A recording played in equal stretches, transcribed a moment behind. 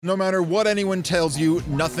No matter what anyone tells you,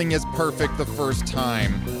 nothing is perfect the first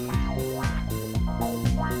time.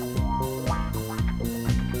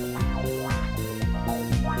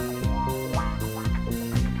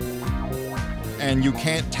 And you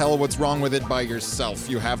can't tell what's wrong with it by yourself.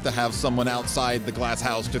 You have to have someone outside the glass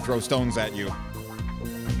house to throw stones at you.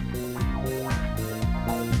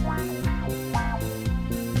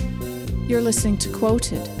 You're listening to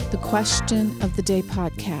Quoted, the Question of the Day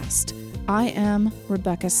podcast. I am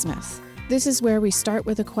Rebecca Smith. This is where we start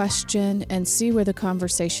with a question and see where the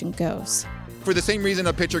conversation goes. For the same reason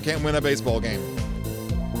a pitcher can't win a baseball game.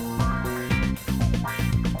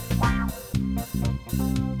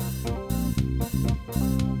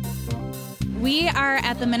 We are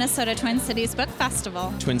at the Minnesota Twin Cities Book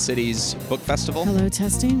Festival. Twin Cities Book Festival. Hello,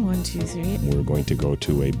 testing. 1, 2, 3. We're going to go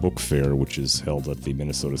to a book fair, which is held at the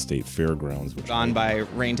Minnesota State Fairgrounds. On by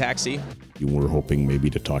Rain Taxi. We're hoping maybe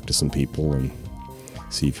to talk to some people and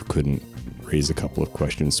see if you couldn't raise a couple of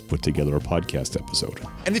questions to put together a podcast episode.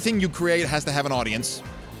 Anything you create has to have an audience.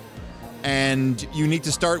 And you need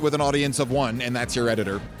to start with an audience of one, and that's your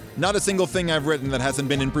editor. Not a single thing I've written that hasn't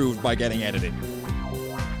been improved by getting edited.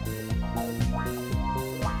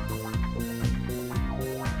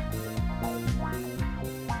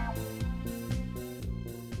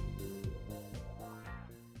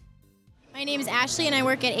 My name is Ashley and I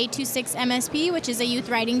work at 826 MSP, which is a youth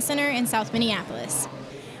writing center in South Minneapolis.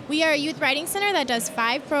 We are a youth writing center that does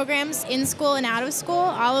 5 programs in school and out of school,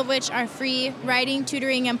 all of which are free writing,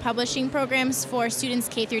 tutoring, and publishing programs for students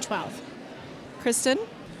K through 12. Kristen.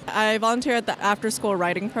 I volunteer at the after-school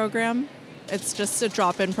writing program. It's just a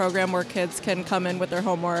drop-in program where kids can come in with their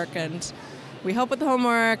homework and we help with the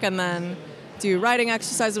homework and then do writing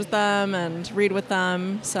exercises with them and read with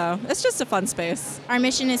them. So it's just a fun space. Our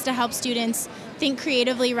mission is to help students think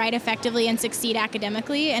creatively, write effectively, and succeed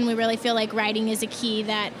academically. And we really feel like writing is a key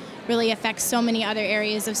that really affects so many other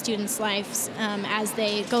areas of students' lives as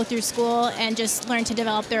they go through school and just learn to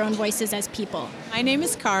develop their own voices as people. My name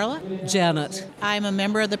is Carla. Janet. I'm a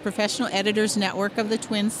member of the Professional Editors Network of the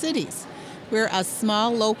Twin Cities. We're a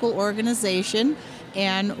small local organization,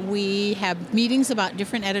 and we have meetings about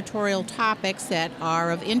different editorial topics that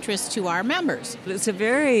are of interest to our members. It's a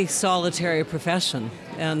very solitary profession,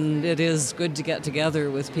 and it is good to get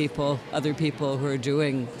together with people, other people who are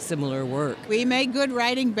doing similar work. We make good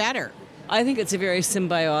writing better. I think it's a very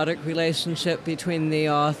symbiotic relationship between the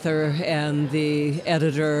author and the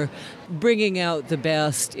editor, bringing out the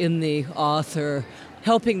best in the author,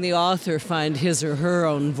 helping the author find his or her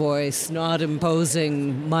own voice, not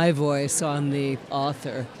imposing my voice on the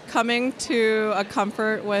author. Coming to a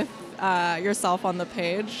comfort with yourself on the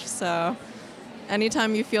page. So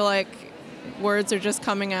anytime you feel like words are just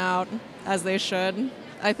coming out as they should,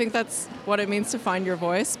 I think that's what it means to find your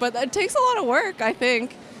voice. But it takes a lot of work, I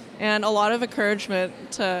think, and a lot of encouragement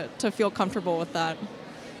to feel comfortable with that.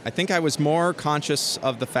 I think I was more conscious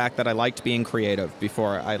of the fact that I liked being creative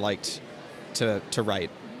before I liked to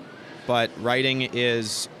write. But writing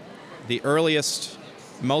is the earliest,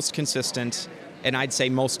 most consistent, and I'd say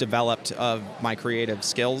most developed of my creative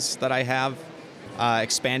skills that I have,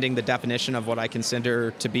 expanding the definition of what I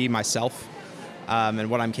consider to be myself and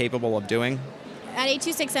what I'm capable of doing. At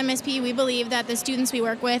 826 MSP, we believe that the students we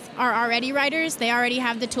work with are already writers. They already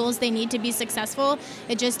have the tools they need to be successful.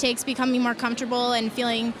 It just takes becoming more comfortable and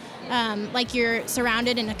feeling like you're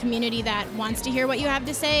surrounded in a community that wants to hear what you have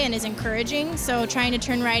to say and is encouraging. So trying to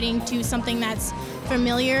turn writing to something that's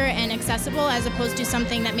familiar and accessible as opposed to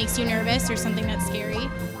something that makes you nervous or something that's scary.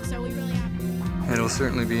 So we really have... It'll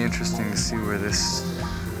certainly be interesting to see where this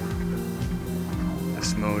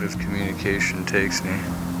mode of communication takes me.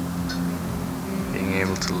 Being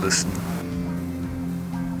able to listen.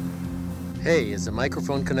 Hey, is the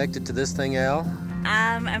microphone connected to this thing, Al?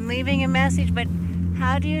 I'm leaving a message, but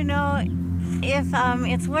how do you know if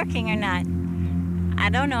it's working or not? I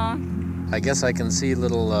don't know. I guess I can see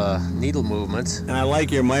little needle movements. And I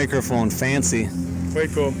like your microphone, fancy.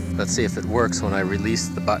 Quite cool. Let's see if it works when I release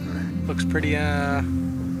the button. Looks pretty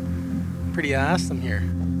awesome here.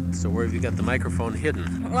 So where have you got the microphone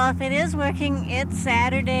hidden? Well, if it is working, it's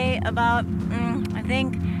Saturday about, I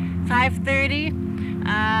think, 5:30.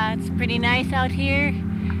 It's pretty nice out here.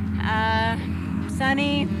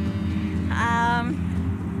 Sunny.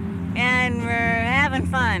 And we're having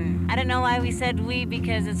fun. I don't know why we said we,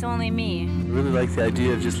 because it's only me. I really like the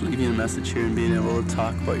idea of just leaving a message here and being able to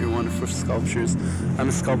talk about your wonderful sculptures. I'm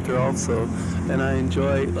a sculptor also, and I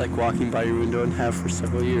enjoy walking by your window and have for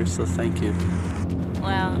several years, so thank you.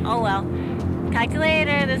 Well, oh well. Talk to you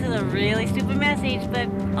later. This is a really stupid message, but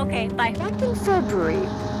okay, bye. Back in February,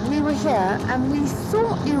 we were here and we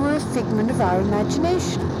thought you were a figment of our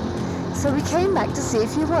imagination. So we came back to see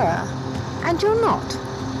if you were. And you're not.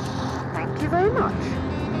 Thank you very much.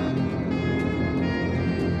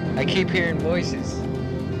 I keep hearing voices.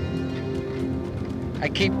 I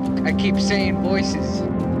keep saying voices.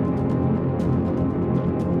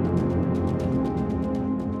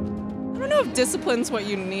 I don't know if discipline's what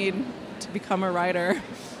you need to become a writer.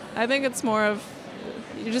 I think it's more of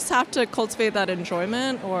you just have to cultivate that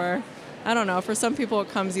enjoyment, or I don't know, for some people it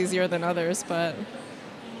comes easier than others, but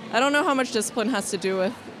I don't know how much discipline has to do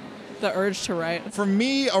with the urge to write. For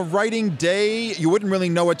me, a writing day, you wouldn't really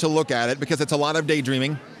know it to look at it because it's a lot of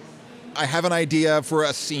daydreaming. I have an idea for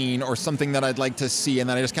a scene or something that I'd like to see, and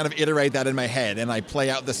then I just kind of iterate that in my head, and I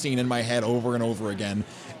play out the scene in my head over and over again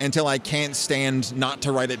until I can't stand not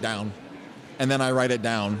to write it down. And then I write it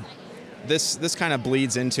down. This kind of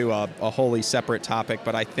bleeds into a wholly separate topic,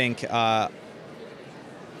 but I think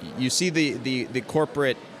you see the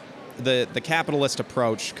corporate, the capitalist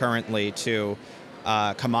approach currently to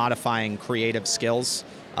commodifying creative skills.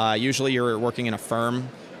 Usually you're working in a firm.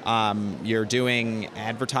 You're doing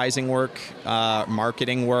advertising work,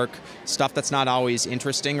 marketing work, stuff that's not always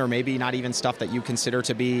interesting, or maybe not even stuff that you consider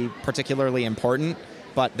to be particularly important,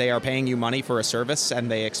 but they are paying you money for a service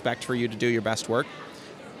and they expect for you to do your best work.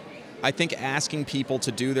 I think asking people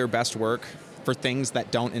to do their best work for things that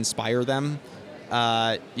don't inspire them,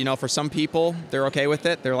 for some people, they're okay with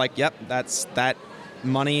it. They're like, yep, that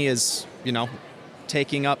money is,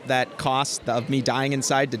 taking up that cost of me dying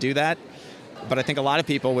inside to do that. But I think a lot of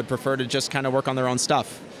people would prefer to just kind of work on their own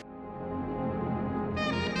stuff.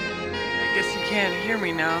 I guess you can't hear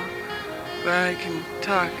me now, but I can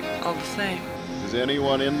talk all the same. Is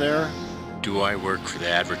anyone in there? Do I work for the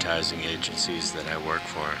advertising agencies that I work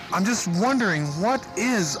for? I'm just wondering, what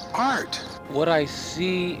is art? What I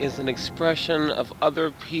see is an expression of other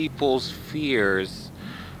people's fears,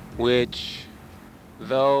 which,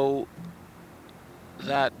 though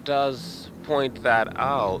that does point that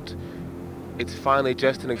out, it's finally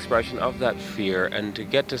just an expression of that fear, and to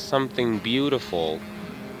get to something beautiful,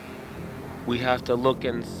 we have to look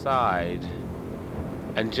inside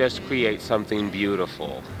and just create something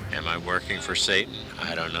beautiful. Am I working for Satan?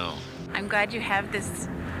 I don't know. I'm glad you have this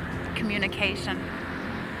communication.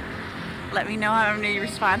 Let me know how many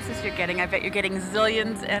responses you're getting. I bet you're getting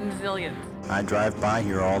zillions and zillions. I drive by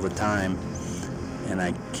here all the time, and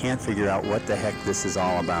I can't figure out what the heck this is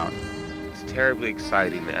all about. It's terribly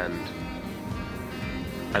exciting, and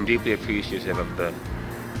I'm deeply appreciative of the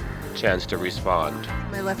chance to respond.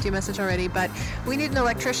 I left you a message already, but we need an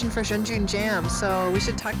electrician for Zhenjun Jam, so we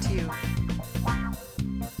should talk to you.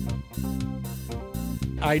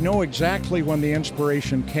 I know exactly when the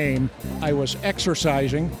inspiration came. I was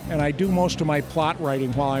exercising, and I do most of my plot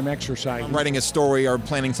writing while I'm exercising. I'm writing a story or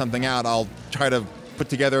planning something out, I'll try to put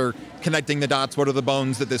together, connecting the dots, what are the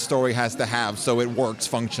bones that this story has to have so it works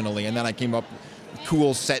functionally. And then I came up with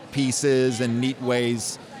cool set pieces and neat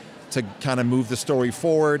ways to kind of move the story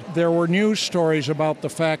forward. There were news stories about the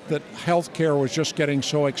fact that healthcare was just getting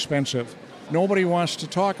so expensive. Nobody wants to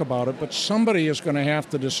talk about it, but somebody is going to have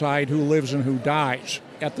to decide who lives and who dies.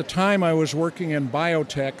 At the time, I was working in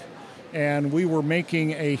biotech, and we were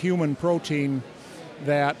making a human protein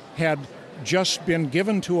that had just been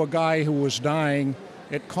given to a guy who was dying.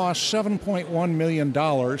 It cost $7.1 million,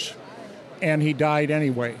 and he died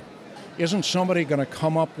anyway. Isn't somebody going to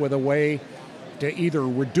come up with a way to either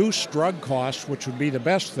reduce drug costs, which would be the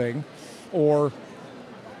best thing, or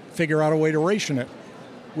figure out a way to ration it?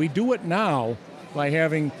 We do it now by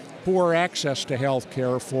having poor access to health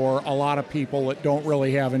care for a lot of people that don't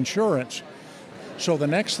really have insurance. So the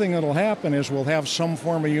next thing that'll happen is we'll have some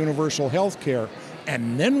form of universal health care.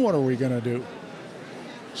 And then what are we going to do?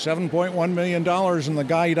 $7.1 million and the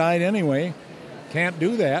guy died anyway. Can't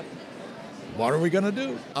do that. What are we going to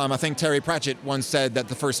do? I think Terry Pratchett once said that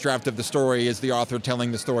the first draft of the story is the author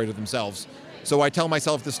telling the story to themselves. So I tell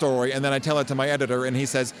myself the story, and then I tell it to my editor, and he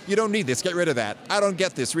says, you don't need this, get rid of that. I don't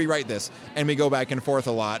get this, rewrite this. And we go back and forth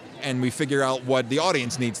a lot, and we figure out what the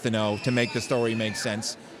audience needs to know to make the story make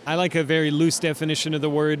sense. I like a very loose definition of the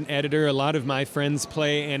word editor. A lot of my friends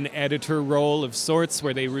play an editor role of sorts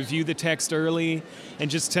where they review the text early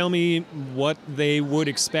and just tell me what they would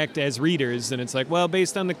expect as readers. And it's like, well,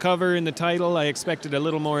 based on the cover and the title, I expected a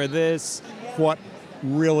little more of this. What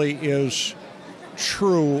really is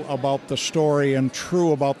true about the story and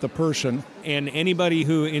true about the person. And anybody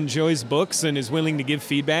who enjoys books and is willing to give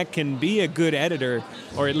feedback can be a good editor,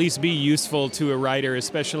 or at least be useful to a writer,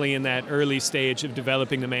 especially in that early stage of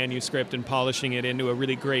developing the manuscript and polishing it into a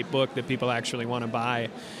really great book that people actually want to buy.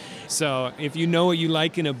 So if you know what you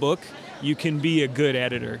like in a book, you can be a good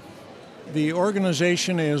editor? The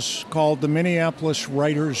organization is called the Minneapolis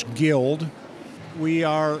Writers Guild. We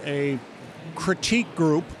are a critique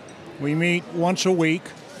group. We meet once a week,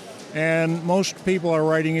 and most people are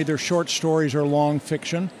writing either short stories or long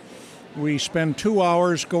fiction. We spend 2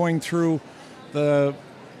 hours going through the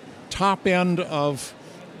top end of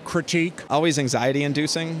critique. Always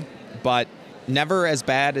anxiety-inducing, but never as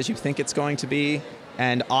bad as you think it's going to be,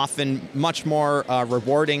 and often much more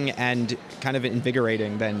rewarding and kind of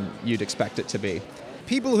invigorating than you'd expect it to be.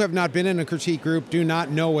 People who have not been in a critique group do not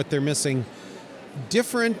know what they're missing.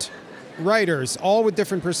 Different writers, all with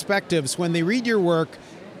different perspectives, when they read your work,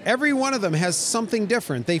 every one of them has something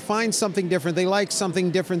different. They find something different. They like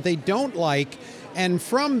something different they don't like. And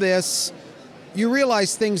from this, you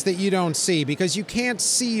realize things that you don't see because you can't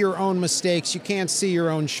see your own mistakes. You can't see your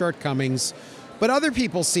own shortcomings, but other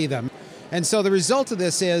people see them. And so the result of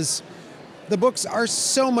this is the books are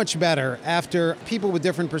so much better after people with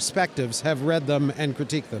different perspectives have read them and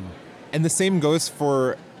critiqued them. And the same goes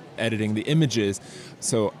for editing the images.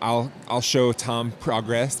 So I'll show Tom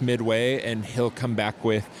progress midway, and he'll come back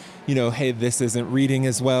with, hey, this isn't reading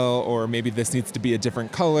as well, or maybe this needs to be a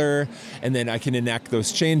different color, and then I can enact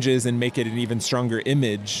those changes and make it an even stronger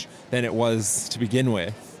image than it was to begin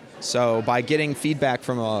with. So by getting feedback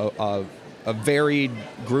from a varied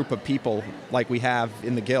group of people like we have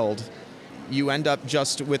in the Guild, you end up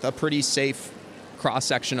just with a pretty safe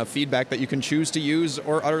cross-section of feedback that you can choose to use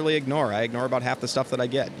or utterly ignore. I ignore about half the stuff that I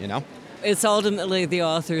get, It's ultimately the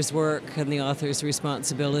author's work and the author's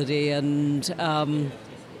responsibility, and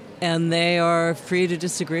they are free to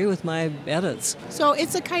disagree with my edits. So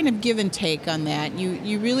it's a kind of give and take on that.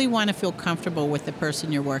 You really want to feel comfortable with the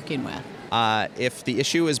person you're working with. If the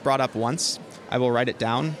issue is brought up once, I will write it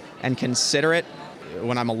down and consider it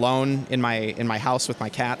when I'm alone in my house with my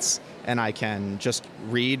cats, and I can just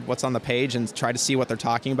read what's on the page and try to see what they're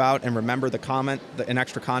talking about and remember the comment, an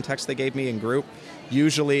extra context they gave me in group.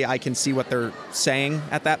 Usually I can see what they're saying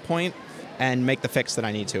at that point and make the fix that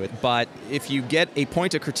I need to it. But if you get a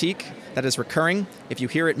point of critique that is recurring, if you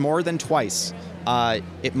hear it more than twice,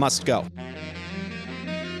 it must go.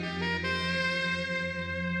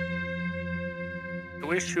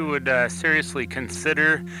 I wish you would seriously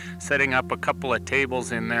consider setting up a couple of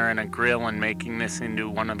tables in there and a grill and making this into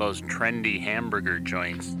one of those trendy hamburger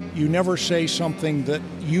joints. You never say something that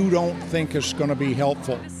you don't think is going to be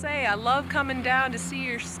helpful. I love coming down to see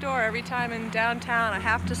your store every time I'm downtown. I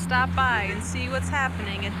have to stop by and see what's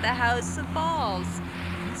happening at the House of Balls.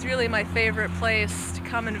 It's really my favorite place to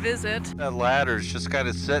come and visit. That ladder's just kind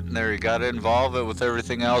of sitting there. You got to involve it with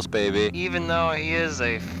everything else, baby. Even though he is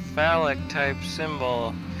a phallic type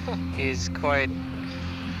symbol, he's quite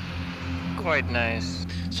nice.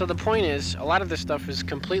 So the point is, a lot of this stuff is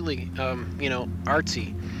completely,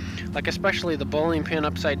 artsy. Like especially the bowling pin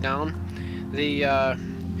upside down.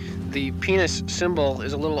 The penis symbol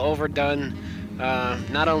is a little overdone,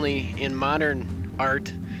 not only in modern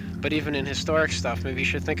art, but even in historic stuff. Maybe you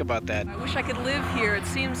should think about that. I wish I could live here. It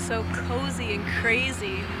seems so cozy and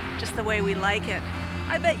crazy, just the way we like it.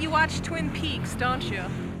 I bet you watch Twin Peaks, don't you?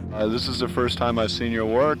 This is the first time I've seen your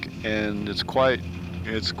work, and it's quite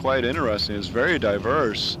interesting. It's very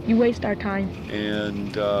diverse. You waste our time.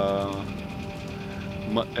 And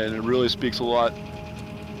it really speaks a lot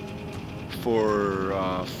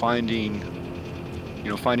for finding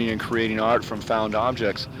and creating art from found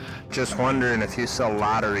objects. Just wondering if you sell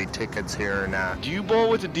lottery tickets here or not. Do you bowl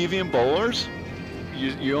with the Deviant Bowlers?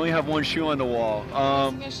 You only have one shoe on the wall.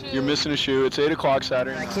 You're missing a shoe. It's 8 o'clock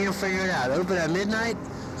Saturday. I can't figure it out. Open at midnight?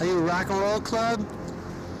 Are you a rock and roll club?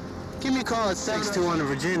 Give me a call at 621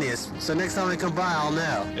 Virginia, so next time I come by, I'll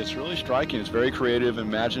know. It's really striking. It's very creative,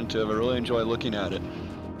 imaginative. I really enjoy looking at it.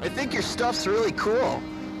 I think your stuff's really cool.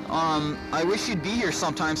 I wish you'd be here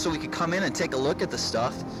sometime so we could come in and take a look at the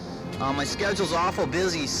stuff. My schedule's awful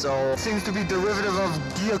busy, so... It seems to be derivative of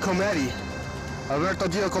Giacometti. Alberto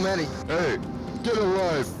Giacometti. Hey, get a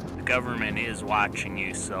life. The government is watching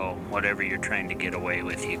you, so whatever you're trying to get away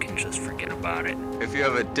with, you can just forget about it. If you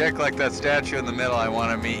have a dick like that statue in the middle, I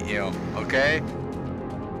want to meet you, okay?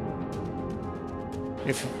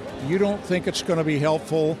 If you don't think it's going to be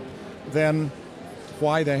helpful, then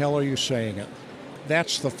why the hell are you saying it?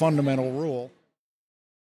 That's the fundamental rule.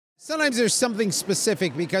 Sometimes there's something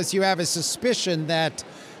specific because you have a suspicion that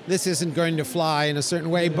this isn't going to fly in a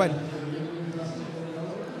certain way, but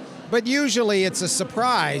usually it's a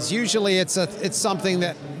surprise. Usually it's something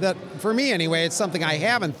that for me anyway, it's something I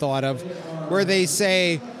haven't thought of, where they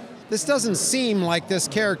say, this doesn't seem like this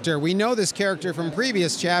character. We know this character from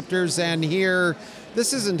previous chapters, and here,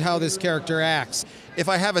 this isn't how this character acts. If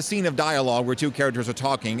I have a scene of dialogue where two characters are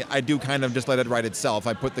talking, I do kind of just let it write itself.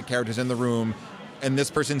 I put the characters in the room, and this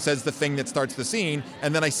person says the thing that starts the scene,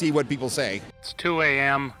 and then I see what people say. It's 2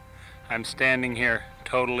 a.m. I'm standing here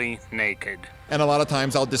totally naked. And a lot of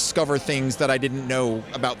times I'll discover things that I didn't know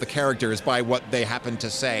about the characters by what they happen to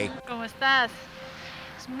say. ¿Cómo estás?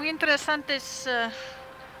 Es muy interesantes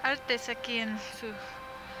artes aquí en su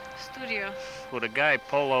studio. Would a guy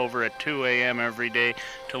pull over at 2 a.m. every day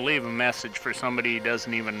to leave a message for somebody he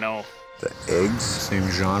doesn't even know? The eggs, same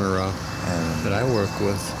genre that I work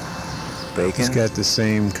with. Bacon. It's got the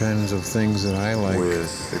same kinds of things that I like.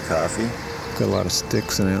 With the coffee. Got a lot of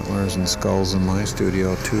sticks and antlers and skulls in my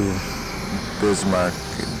studio too. Bismarck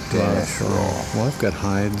and Danish roll. Well, I've got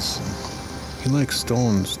hides. He likes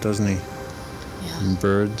stones, doesn't he? Yeah. And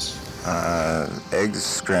birds. Eggs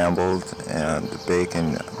scrambled and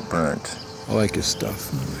bacon burnt. I like his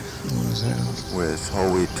stuff. What is that? With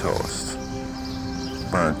whole wheat toast.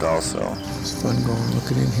 Burnt also. It's fun going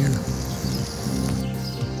looking in here.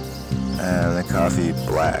 And the coffee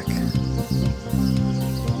black.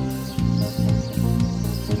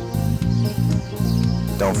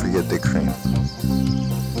 Don't forget the cream.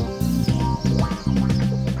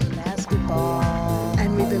 Basketball.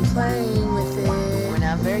 And we've been playing with it. We're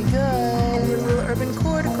not very good. And we're a little urban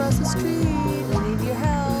court across the street. We need your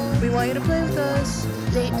help. We want you to play with us.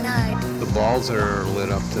 Late night. The balls are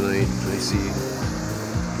lit up tonight. I see.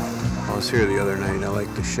 I was here the other night. I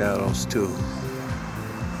like the shadows too.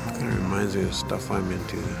 Kind of reminds me of stuff I'm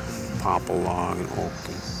into. Popple log and oak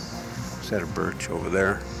and set of birch over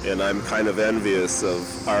there. And I'm kind of envious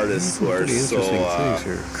of artists who are so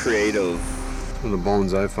creative. Some of the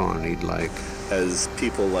bones I found he'd like. As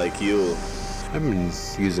people like you. I've been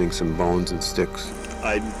using some bones and sticks.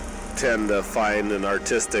 I tend to find an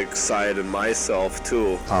artistic side in myself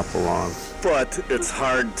too. Popple log. But it's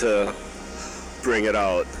hard to bring it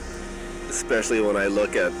out, especially when I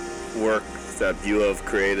look at work that you have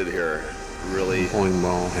created here. Really bowling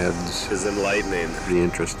ball heads is enlightening. Pretty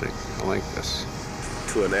interesting. I like this.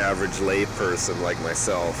 To an average lay person like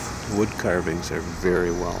myself. Wood carvings are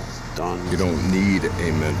very well done. You don't need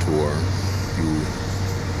a mentor. You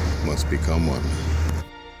must become one.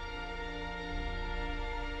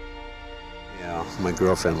 Yeah, my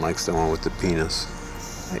girlfriend likes the one with the penis.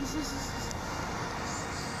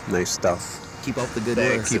 Nice stuff. Keep up the good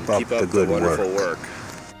work. Keep up the good wonderful work.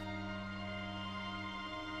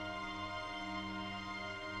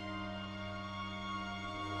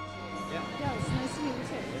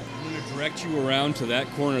 Direct you around to that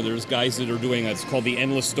corner. There's guys that are doing it's called the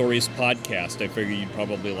Endless Stories podcast. I figure you'd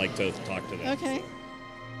probably like to talk to them. Okay.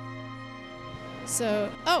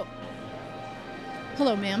 So,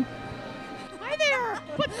 hello, ma'am. Hi there.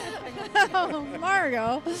 Oh,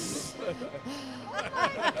 Margot. Oh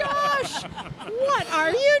my gosh! What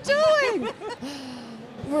are you doing?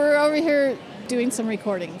 We're over here doing some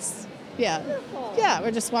recordings. Yeah,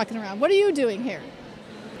 we're just walking around. What are you doing here?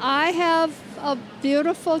 I have a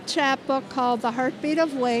beautiful chapbook called The Heartbeat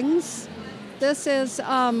of Wings. This is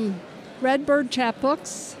Redbird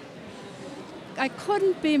Chapbooks. I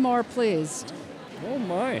couldn't be more pleased. Oh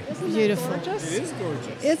my! Isn't beautiful. It is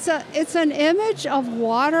gorgeous. It's an image of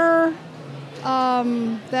water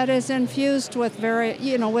that is infused with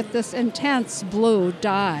with this intense blue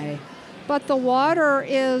dye, but the water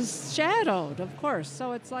is shadowed, of course.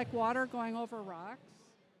 So it's like water going over rocks.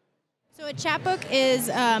 So a chapbook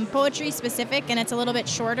is poetry specific, and it's a little bit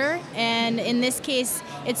shorter. And in this case,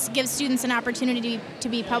 it gives students an opportunity to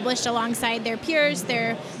be published alongside their peers,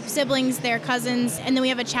 their siblings, their cousins. And then we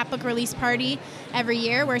have a chapbook release party every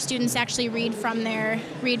year where students actually read from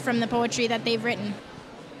the poetry that they've written.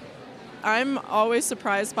 I'm always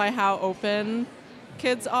surprised by how open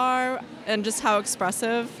kids are and just how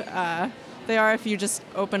expressive they are if you just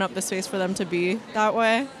open up the space for them to be that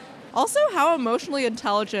way. Also, how emotionally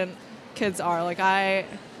intelligent kids are. Like I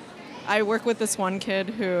work with this one kid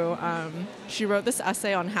who she wrote this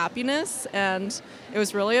essay on happiness, and it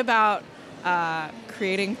was really about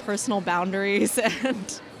creating personal boundaries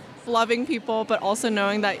and loving people, but also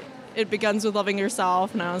knowing that it begins with loving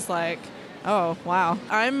yourself. And I was like, oh wow.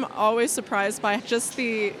 I'm always surprised by just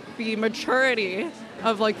the maturity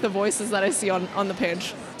of like the voices that I see on the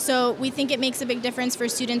page. So we think it makes a big difference for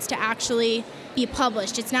students to actually be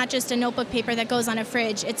published. It's not just a notebook paper that goes on a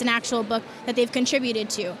fridge. It's an actual book that they've contributed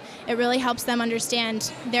to. It really helps them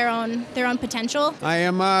understand their own potential. I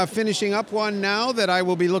am finishing up one now that I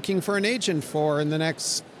will be looking for an agent for in the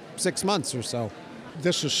next 6 months or so.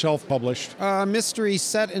 This is self-published. Mystery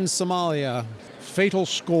set in Somalia. Fatal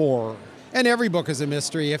Score. And every book is a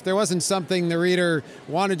mystery. If there wasn't something the reader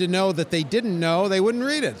wanted to know that they didn't know, they wouldn't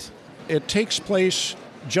read it. It takes place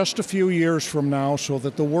just a few years from now, so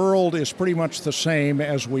that the world is pretty much the same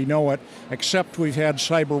as we know it, except we've had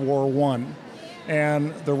Cyber War 1.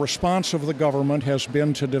 And the response of the government has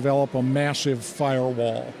been to develop a massive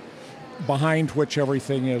firewall behind which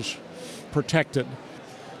everything is protected.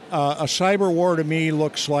 A cyber war to me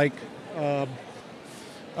looks like the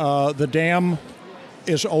dam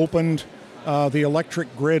is opened, the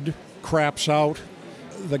electric grid craps out,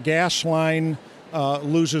 the gas line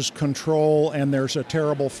loses control, and there's a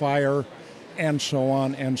terrible fire, and so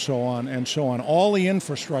on, and so on, and so on. All the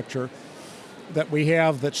infrastructure that we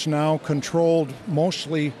have that's now controlled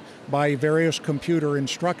mostly by various computer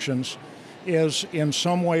instructions is in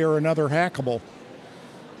some way or another hackable.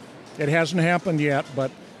 It hasn't happened yet, but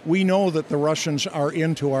we know that the Russians are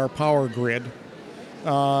into our power grid,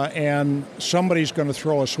 and somebody's going to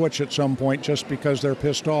throw a switch at some point just because they're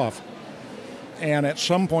pissed off. And at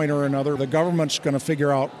some point or another, the government's going to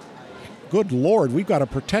figure out, good Lord, we've got to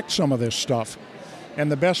protect some of this stuff.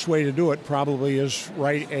 And the best way to do it probably is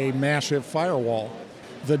write a massive firewall.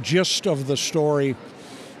 The gist of the story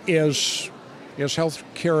is health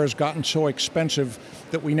care has gotten so expensive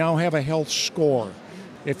that we now have a health score.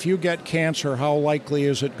 If you get cancer, how likely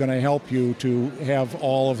is it going to help you to have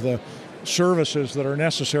all of the services that are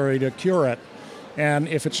necessary to cure it? And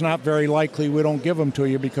if it's not very likely, we don't give them to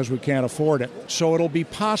you because we can't afford it. So it'll be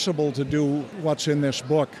possible to do what's in this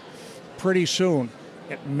book pretty soon.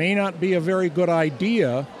 It may not be a very good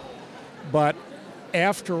idea, but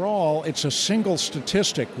after all, it's a single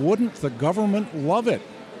statistic. Wouldn't the government love it?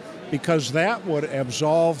 Because that would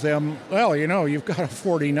absolve them. Well, you know, you've got a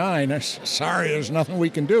 49. Sorry, there's nothing we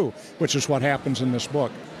can do, which is what happens in this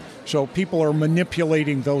book. So people are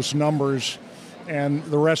manipulating those numbers, and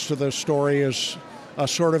the rest of the story is a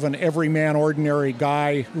sort of an everyman, ordinary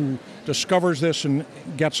guy who discovers this and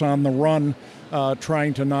gets on the run,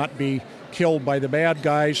 trying to not be killed by the bad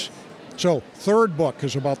guys. So, third book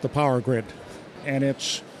is about the power grid, and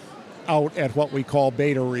it's out at what we call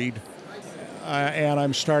beta read. And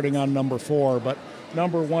I'm starting on number 4, but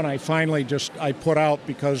number 1 I finally I put out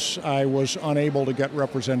because I was unable to get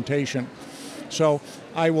representation. So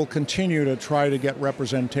I will continue to try to get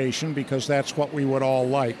representation because that's what we would all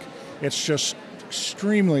like. It's just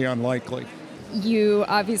extremely unlikely. You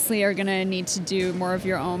obviously are going to need to do more of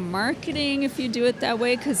your own marketing if you do it that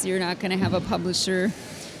way, because you're not going to have a publisher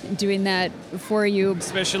doing that for you.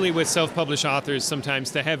 Especially with self-published authors,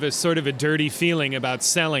 sometimes they have a sort of a dirty feeling about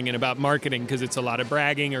selling and about marketing because it's a lot of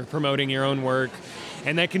bragging or promoting your own work.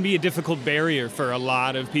 And that can be a difficult barrier for a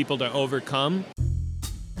lot of people to overcome.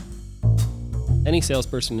 Any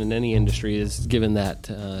salesperson in any industry is given that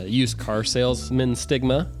used car salesman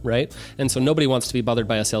stigma, right? And so nobody wants to be bothered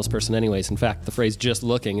by a salesperson anyways. In fact, the phrase just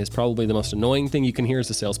looking is probably the most annoying thing you can hear as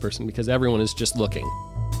a salesperson because everyone is just looking.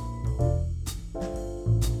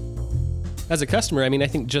 As a customer, I mean, I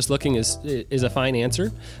think just looking is a fine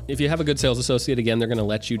answer. If you have a good sales associate, again, they're going to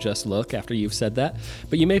let you just look after you've said that.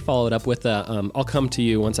 But you may follow it up with, I'll come to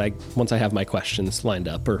you once I have my questions lined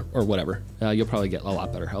up or whatever. You'll probably get a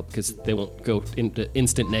lot better help because they won't go into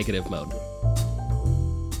instant negative mode.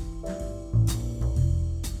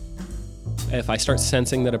 If I start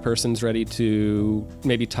sensing that a person's ready to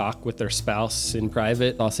maybe talk with their spouse in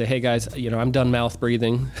private, I'll say, hey guys, I'm done mouth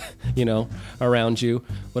breathing, around you.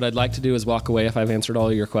 What I'd like to do is walk away if I've answered all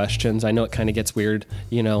of your questions. I know it kind of gets weird,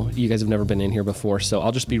 you guys have never been in here before, so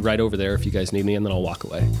I'll just be right over there if you guys need me, and then I'll walk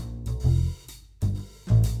away.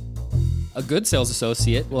 A good sales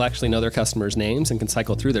associate will actually know their customers' names and can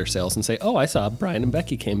cycle through their sales and say, oh, I saw Brian and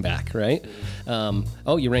Becky came back, right?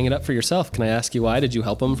 Oh, you rang it up for yourself. Can I ask you why? Did you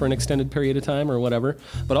help them for an extended period of time or whatever?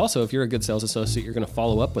 But also, if you're a good sales associate, you're going to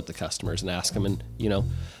follow up with the customers and ask them. And,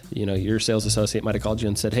 your sales associate might have called you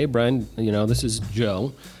and said, hey, Brian, this is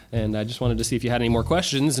Joe. And I just wanted to see if you had any more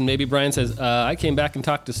questions. And maybe Brian says, I came back and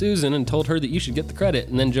talked to Susan and told her that you should get the credit.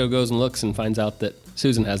 And then Joe goes and looks and finds out that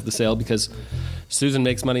Susan has the sale because Susan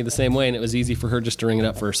makes money the same way, and it was easy for her just to ring it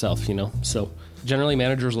up for herself, So generally,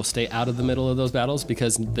 managers will stay out of the middle of those battles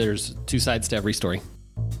because there's two sides to every story.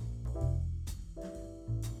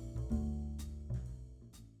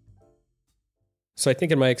 So I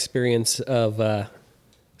think in my experience of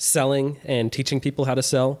selling and teaching people how to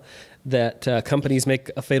sell, that companies make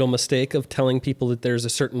a fatal mistake of telling people that there's a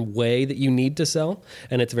certain way that you need to sell,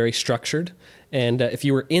 and it's very structured. And if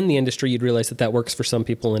you were in the industry, you'd realize that that works for some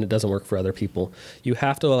people and it doesn't work for other people. You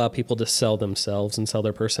have to allow people to sell themselves and sell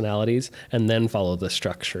their personalities and then follow the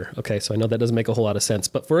structure. Okay, so I know that doesn't make a whole lot of sense.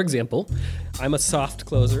 But for example, I'm a soft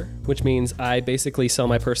closer, which means I basically sell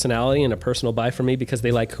my personality and a person will buy from me because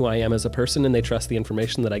they like who I am as a person and they trust the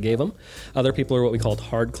information that I gave them. Other people are what we call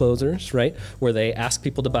hard closers, right? Where they ask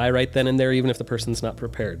people to buy right then and there, even if the person's not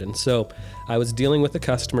prepared. And so I was dealing with a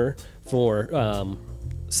customer for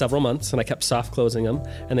several months, and I kept soft closing them,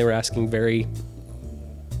 and they were asking very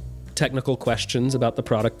technical questions about the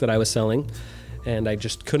product that I was selling, and I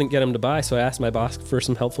just couldn't get them to buy. So I asked my boss for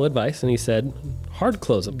some helpful advice, and he said, hard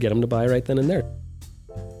close them, get them to buy right then and there.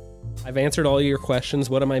 I've answered all your questions.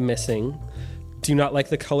 What am I missing? Do you not like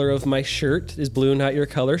the color of my shirt? Is blue not your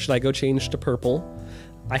color? Should I go change to purple?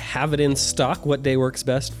 I have it in stock. What day works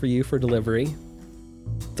best for you for delivery?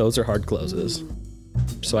 Those are hard closes.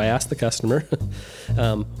 So I asked the customer,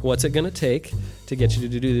 what's it going to take to get you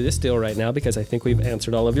to do this deal right now? Because I think we've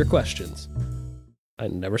answered all of your questions. I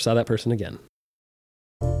never saw that person again.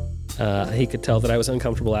 He could tell that I was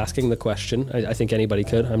uncomfortable asking the question. I think anybody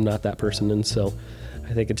could. I'm not that person. And so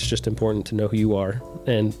I think it's just important to know who you are,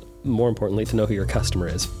 and more importantly, to know who your customer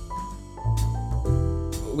is.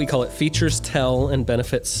 We call it features tell and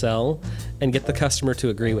benefits sell, and get the customer to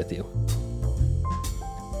agree with you.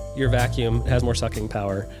 Your vacuum has more sucking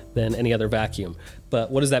power than any other vacuum.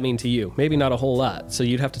 But what does that mean to you? Maybe not a whole lot. So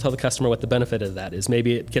you'd have to tell the customer what the benefit of that is.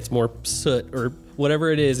 Maybe it gets more soot or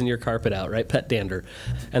whatever it is in your carpet out, right? Pet dander.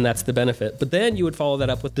 And that's the benefit. But then you would follow that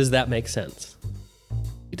up with, does that make sense?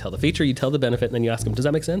 You tell the feature, you tell the benefit, and then you ask them, does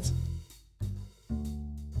that make sense?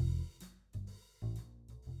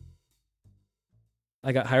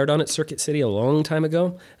 I got hired on at Circuit City a long time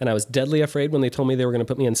ago, and I was deadly afraid when they told me they were going to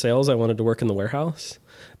put me in sales. I wanted to work in the warehouse,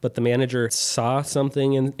 but the manager saw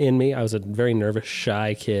something in me. I was a very nervous,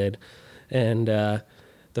 shy kid, and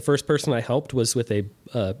the first person I helped was with a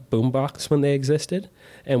boombox when they existed,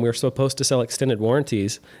 and we were supposed to sell extended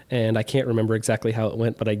warranties, and I can't remember exactly how it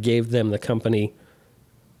went, but I gave them the company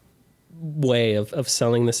way of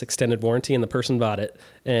selling this extended warranty, and the person bought it,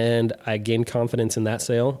 and I gained confidence in that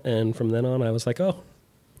sale, and from then on I was like, oh,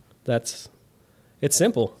 it's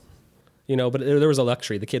simple, but there was a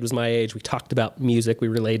luxury. The kid was my age. We talked about music. We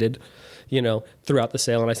related, throughout the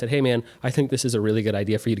sale. And I said, hey man, I think this is a really good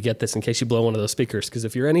idea for you to get this in case you blow one of those speakers. Because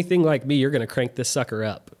if you're anything like me, you're going to crank this sucker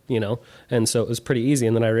up, And so it was pretty easy.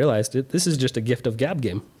 And then I realized this is just a gift of gab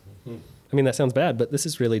game. I mean, that sounds bad, but this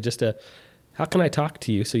is really just how can I talk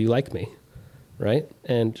to you so you like me, right?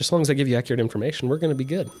 And just as long as I give you accurate information, we're going to be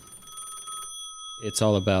good. It's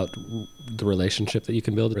all about the relationship that you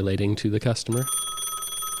can build relating to the customer.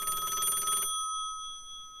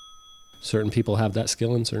 Certain people have that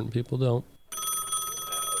skill and certain people don't.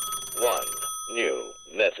 1 new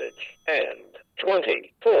message and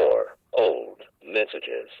 24 old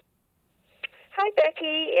messages. Hi,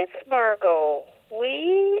 Becky. It's Margot.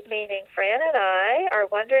 We, meaning Fran and I, are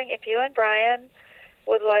wondering if you and Brian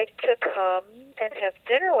would like to come and have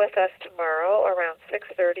dinner with us tomorrow around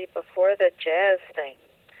 6:30 before the jazz thing.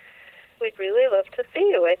 We'd really love to see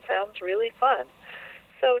you. It sounds really fun.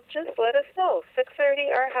 So just let us know. 6:30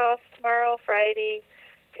 our house tomorrow, Friday.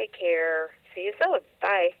 Take care. See you soon.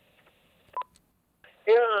 Bye.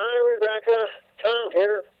 Yeah, hi, Rebecca. Tom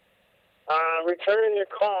here. Returning your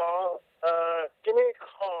call. Give me a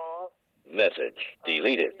call. Message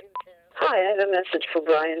deleted. Hi, I have a message for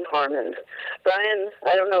Brian Harmon. Brian,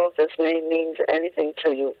 I don't know if this name means anything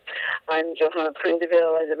to you. I'm Johanna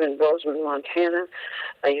Prindeville. I live in Bozeman, Montana.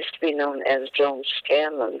 I used to be known as Joan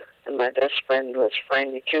Scanlon, and my best friend was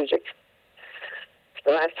Fran Cusick.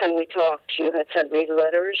 The last time we talked, you had sent me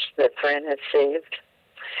letters that Fran had saved,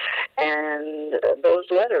 and those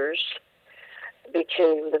letters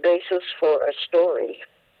became the basis for a story,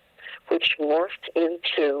 which morphed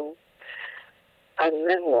into a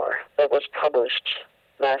memoir that was published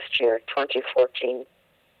last year, 2014.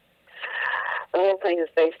 The whole thing is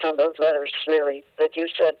based on those letters, really, that you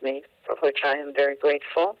sent me, for which I am very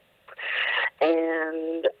grateful.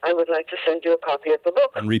 And I would like to send you a copy of the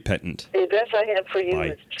book. Unrepentant. The address I have for you by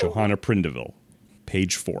is Johanna Prindeville,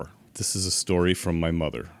 page 4. This is a story from my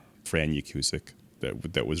mother, Fran Cusick,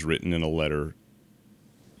 that was written in a letter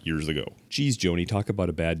Years ago. Geez, Joni, talk about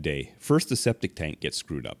a bad day. First, the septic tank gets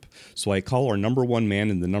screwed up. So I call our number 1 man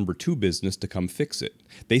in the number 2 business to come fix it.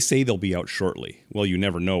 They say they'll be out shortly. Well, you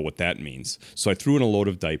never know what that means. So I threw in a load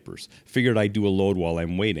of diapers. Figured I'd do a load while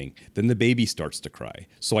I'm waiting. Then the baby starts to cry.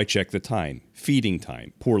 So I check the time. Feeding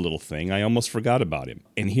time. Poor little thing. I almost forgot about him.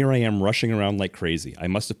 And here I am rushing around like crazy. I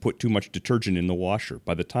must have put too much detergent in the washer.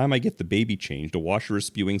 By the time I get the baby changed, the washer is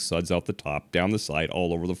spewing suds out the top, down the side,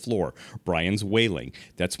 all over the floor. Brian's wailing.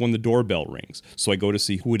 That's when the doorbell rings. So I go to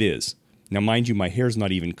see who it is. Now, mind you, my hair's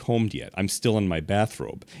not even combed yet. I'm still in my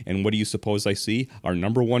bathrobe. And what do you suppose I see? Our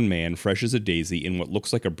number 1 man, fresh as a daisy, in what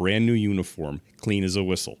looks like a brand new uniform, clean as a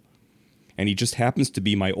whistle. And he just happens to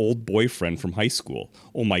be my old boyfriend from high school.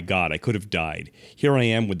 Oh my God, I could have died. Here I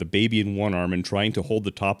am with the baby in one arm and trying to hold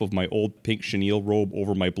the top of my old pink chenille robe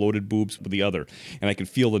over my bloated boobs with the other. And I can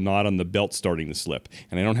feel the knot on the belt starting to slip.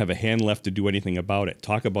 And I don't have a hand left to do anything about it.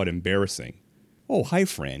 Talk about embarrassing. Oh, hi,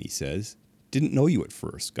 Fran, he says. Didn't know you at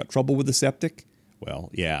first. Got trouble with the septic? Well,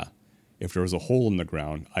 yeah. If there was a hole in the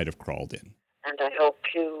ground, I'd have crawled in. And I hope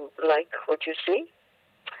you like what you see.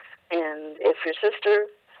 And if your sister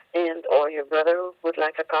and or your brother would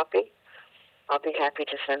like a copy, I'll be happy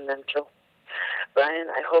to send them too. Brian,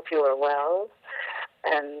 I hope you are well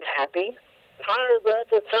and happy. Hi,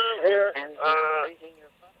 Rebecca. Tom here. And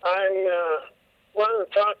I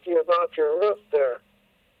wanted to talk to you about your roof there.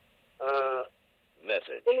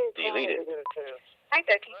 Message deleted. Hi,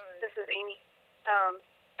 Becky. This is Amy.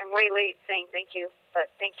 I'm way late saying thank you, but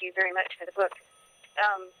thank you very much for the book.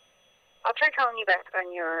 I'll try calling you back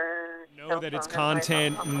on your Know that it's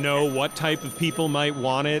content, know what type of people might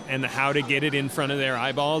want it, and how to get it in front of their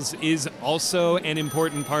eyeballs is also an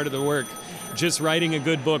important part of the work. Just writing a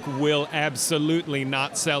good book will absolutely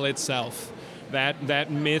not sell itself.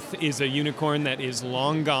 That myth is a unicorn that is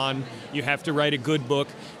long gone. You have to write a good book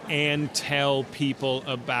and tell people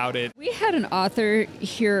about it. We had an author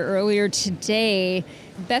here earlier today,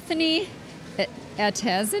 Bethany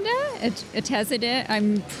Atazadeh,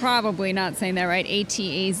 I'm probably not saying that right,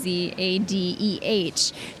 Atazadeh,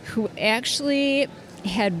 who actually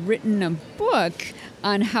had written a book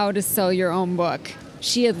on how to sell your own book.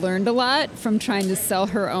 She had learned a lot from trying to sell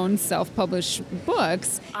her own self-published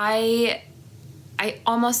books. I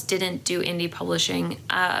almost didn't do indie publishing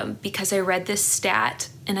because I read this stat,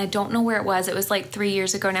 and I don't know where it was. It was like 3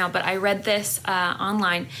 years ago now, but I read this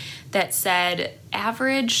online that said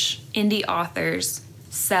average indie authors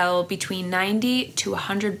sell between 90 to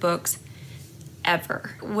 100 books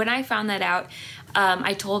ever. When I found that out,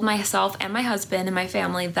 I told myself and my husband and my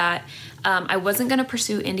family that I wasn't going to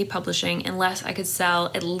pursue indie publishing unless I could sell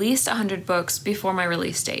at least 100 books before my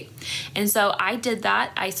release date. And so I did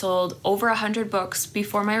that. I sold over 100 books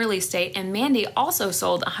before my release date, and Mandy also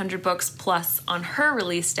sold 100 books plus on her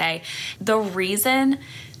release day. The reason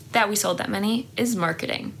that we sold that many is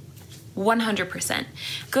marketing. 100%.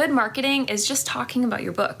 Good marketing is just talking about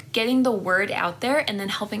your book, getting the word out there, and then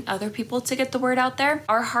helping other people to get the word out there.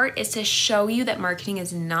 Our heart is to show you that marketing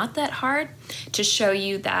is not that hard, to show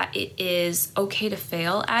you that it is okay to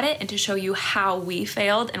fail at it, and to show you how we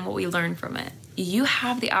failed and what we learned from it. You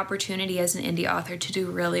have the opportunity as an indie author to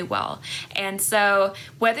do really well. And so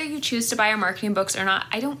whether you choose to buy our marketing books or not,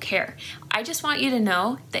 I don't care. I just want you to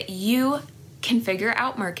know that you can figure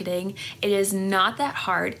out marketing. It is not that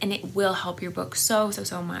hard, and it will help your book so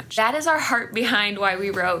much. That is our heart behind why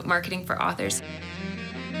we wrote Marketing for Authors.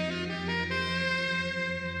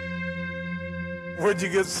 Where'd you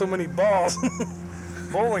get so many balls?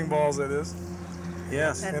 Bowling balls, that is.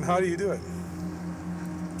 Yes. And how do you do it?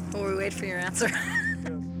 Well, we wait for your answer.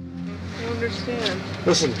 I understand.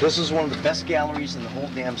 Listen, this is one of the best galleries in the whole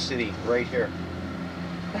damn city, right here.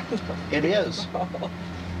 It is.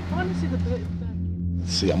 I want to see the...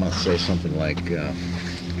 See, I'm going to say something like,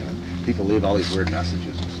 people leave all these weird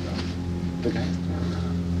messages and stuff. Okay.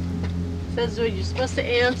 Says what you're supposed to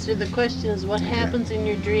answer. The question is, what happens in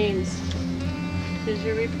your dreams? Here's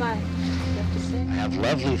your reply. You have to say. I have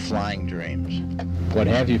lovely flying dreams. What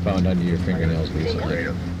have you found under your fingernails recently?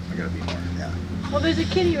 I gotta be more. Yeah. Oh, there's a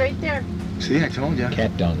kitty right there. See, I told you.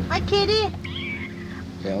 Cat dung. Hi, kitty.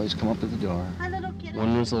 They always come up at the door. Hi, little kitty.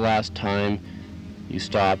 When was the last time you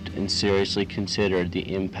stopped and seriously considered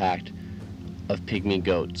the impact of pygmy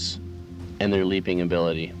goats and their leaping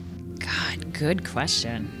ability? God, good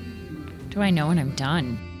question. Do I know when I'm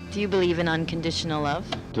done? Do you believe in unconditional love?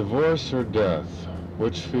 Divorce or death?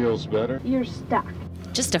 Which feels better? You're stuck.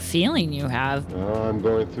 Just a feeling you have. I'm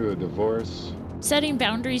going through a divorce. Setting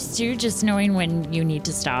boundaries too, just knowing when you need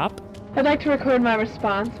to stop. I'd like to record my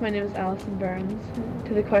response. My name is Allison Burns.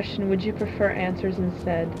 To the question, would you prefer answers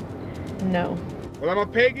instead? No. Well, I'm a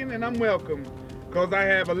pagan and I'm welcome. because I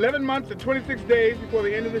have 11 months and 26 days before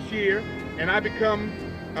the end of this year, and I become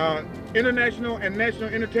international and national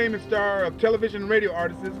entertainment star of television and radio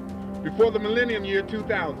artists before the millennium year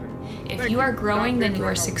 2000. If you are growing, then you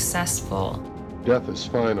are successful. Death is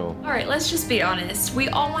final. All right, let's just be honest. We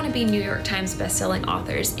all want to be New York Times bestselling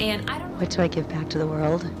authors, and I don't know. What do I give back to the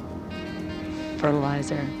world?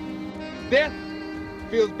 Fertilizer. Death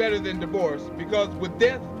feels better than divorce because with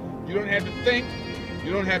death, you don't have to think,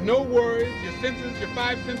 you don't have no worries, your senses, your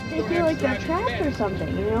five senses They don't feel have like to they're drive you trapped or mad.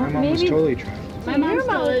 something, you know? My mom was totally trapped. My mom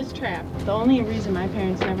still is trapped. The only reason my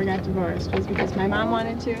parents never got divorced was because my mom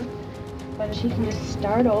wanted to, but she can just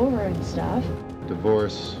start over and stuff.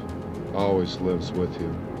 Divorce always lives with you.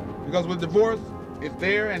 Because with divorce, it's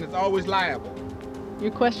there and it's always liable. Your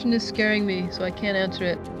question is scaring me, so I can't answer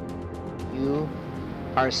it. You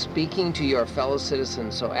are speaking to your fellow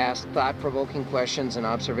citizens, so ask thought-provoking questions and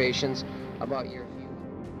observations about your view.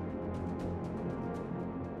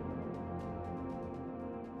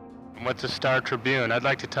 What's the Star Tribune? I'd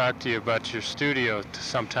like to talk to you about your studio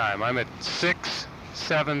sometime. I'm at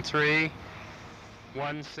 673-1727.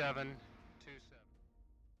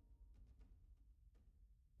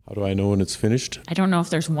 How do I know when it's finished? I don't know if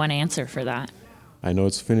there's one answer for that. I know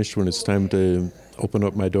it's finished when it's time to open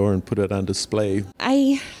up my door and put it on display.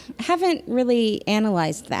 I haven't really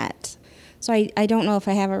analyzed that, so I don't know if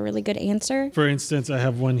I have a really good answer. For instance, I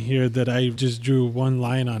have one here that I just drew one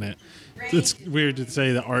line on it. It's weird to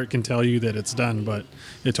say that art can tell you that it's done, but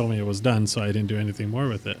it told me it was done, so I didn't do anything more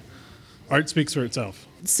with it. Art speaks for itself.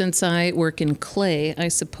 Since I work in clay, I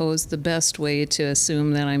suppose the best way to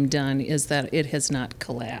assume that I'm done is that it has not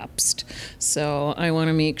collapsed. So I want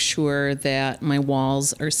to make sure that my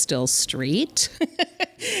walls are still straight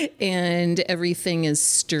and everything is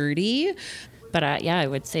sturdy. But yeah, I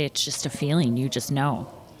would say it's just a feeling. You just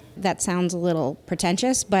know. That sounds a little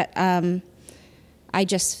pretentious, but I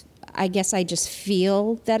guess I just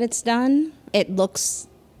feel that it's done. It looks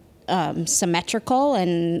symmetrical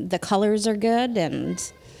and the colors are good, and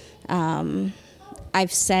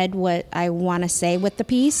I've said what I want to say with the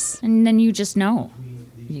piece. And then you just know.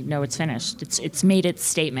 You know it's finished. It's made its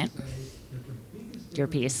statement. Your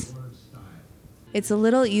piece. It's a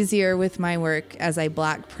little easier with my work as I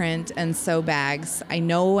block print and sew bags. I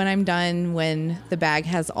know when I'm done when the bag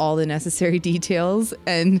has all the necessary details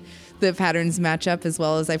and the patterns match up as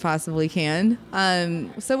well as I possibly can.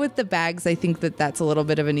 So with the bags, I think that that's a little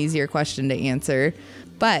bit of an easier question to answer.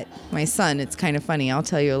 But my son, it's kind of funny. I'll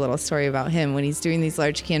tell you a little story about him. When he's doing these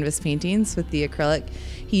large canvas paintings with the acrylic,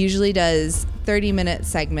 he usually does 30-minute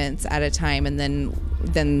segments at a time, and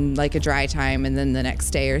then like a dry time, and then the next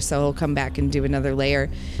day or so he'll come back and do another layer.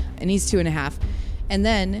 And he's 2.5. And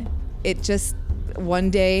then it just, one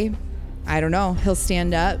day, I don't know, he'll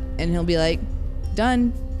stand up and he'll be like,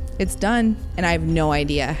 done. It's done. And I have no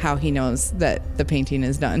idea how he knows that the painting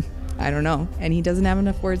is done. I don't know. And he doesn't have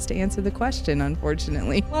enough words to answer the question,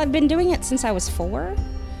 unfortunately. Well, I've been doing it since I was 4.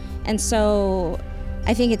 And so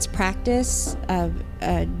I think it's practice of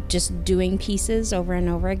just doing pieces over and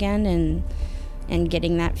over again and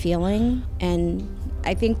getting that feeling. And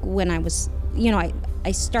I think when I was,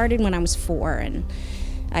 I started when I was 4 and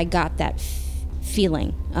I got that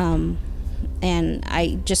feeling. And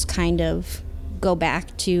I just kind of go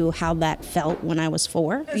back to how that felt when I was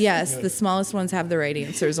 4. Yes, the smallest ones have the right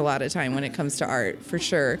answers a lot of time when it comes to art, for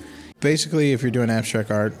sure. Basically, if you're doing abstract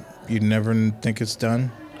art, you never think it's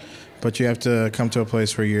done, but you have to come to a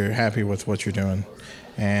place where you're happy with what you're doing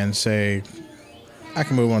and say, I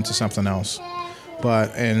can move on to something else.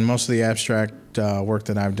 But in most of the abstract work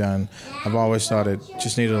that I've done, I've always thought it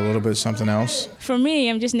just needed a little bit of something else. For me,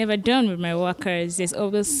 I'm just never done with my workers. There's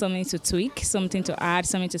always something to tweak, something to add,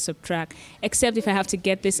 something to subtract, except if I have to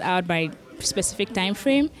get this out by specific time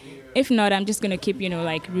frame. If not, I'm just going to keep,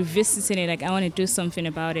 revisiting it, like I want to do something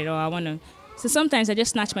about it, or I want to. So sometimes I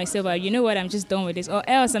just snatch myself out, you know what, I'm just done with this, or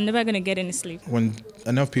else I'm never going to get any sleep. When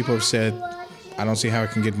enough people have said, I don't see how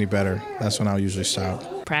it can get any better, that's when I'll usually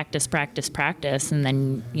stop. Practice, practice, practice, and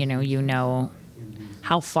then, you know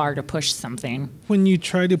how far to push something. When you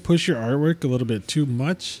try to push your artwork a little bit too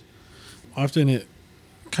much, often it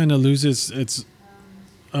kind of loses its,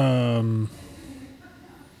 I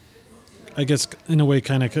guess, in a way,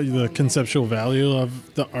 kind of the conceptual value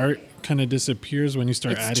of the art kind of disappears when you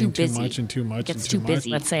start adding too much and too much. It gets too busy.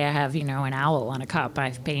 Let's say I have, an owl on a cup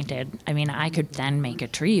I've painted. I mean, I could then make a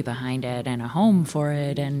tree behind it and a home for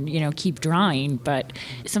it and, keep drawing, but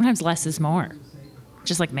sometimes less is more,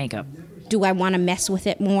 just like makeup. Do I want to mess with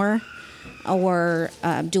it more? or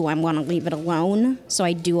do I want to leave it alone? So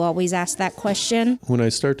I do always ask that question. When I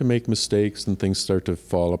start to make mistakes and things start to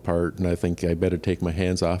fall apart, and I think I better take my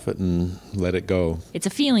hands off it and let it go. It's a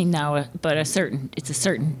feeling though, but it's a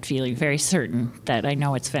certain feeling, very certain that I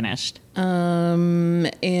know it's finished.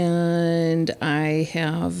 And I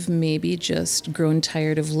have maybe just grown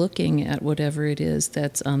tired of looking at whatever it is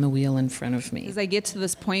that's on the wheel in front of me. As I get to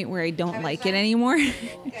this point where I don't like it anymore,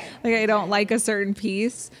 like I don't like a certain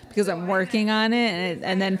piece because I'm working on it,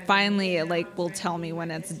 and then finally it like will tell me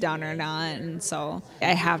when it's done or not, and so I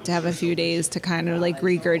have to have a few days to kind of like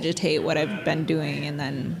regurgitate what I've been doing and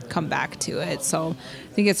then come back to it. So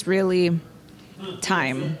I think it's really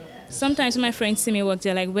time. Sometimes my friends see me work,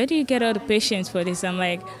 they're like, where do you get all the patience for this? I'm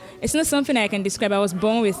like, it's not something I can describe. I was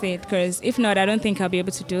born with it, because if not, I don't think I'll be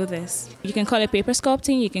able to do this. You can call it paper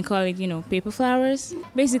sculpting, you can call it, paper flowers.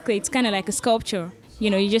 Basically, it's kind of like a sculpture.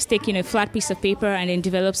 You just take, a flat piece of paper and then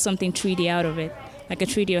develop something 3D out of it, like a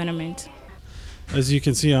 3D ornament. As you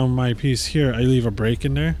can see on my piece here, I leave a break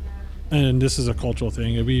in there. And this is a cultural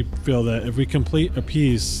thing. And we feel that if we complete a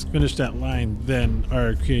piece, finish that line, then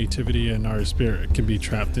our creativity and our spirit can be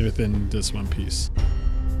trapped within this one piece.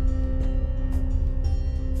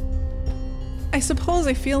 I suppose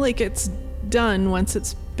I feel like it's done once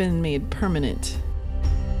it's been made permanent.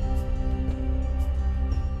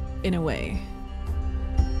 In a way.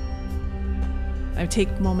 I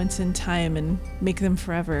take moments in time and make them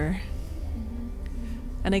forever.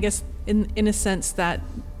 And I guess in a sense that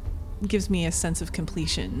gives me a sense of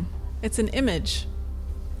completion. It's an image.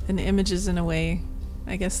 And images in a way,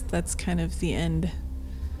 I guess that's kind of the end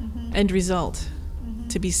result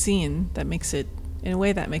to be seen. That makes it, in a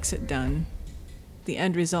way, that makes it done. The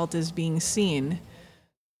end result is being seen.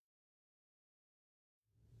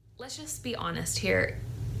 Let's just be honest here.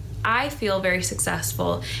 I feel very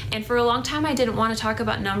successful, and for a long time I didn't want to talk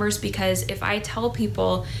about numbers, because if I tell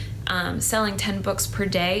people selling 10 books per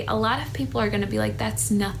day, a lot of people are going to be like, that's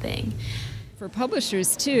nothing. For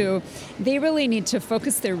publishers too, they really need to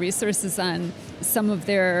focus their resources on some of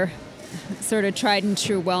their sort of tried and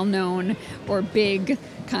true, well-known or big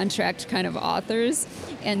contract kind of authors.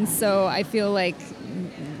 And so I feel like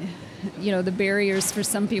the barriers for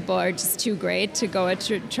some people are just too great to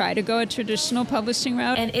try to go a traditional publishing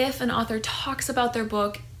route. And if an author talks about their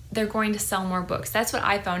book, they're going to sell more books. That's what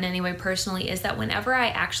I found anyway, personally, is that whenever I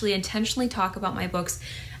actually intentionally talk about my books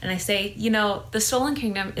and I say, The Stolen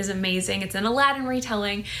Kingdom is amazing. It's an Aladdin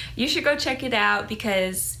retelling. You should go check it out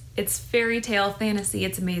because it's fairy tale fantasy.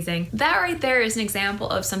 It's amazing. That right there is an example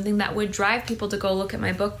of something that would drive people to go look at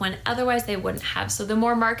my book when otherwise they wouldn't have. So the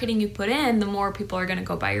more marketing you put in, the more people are going to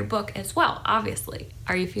go buy your book as well, obviously.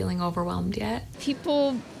 Are you feeling overwhelmed yet?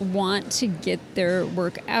 People want to get their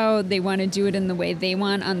work out. They want to do it in the way they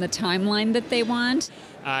want, on the timeline that they want.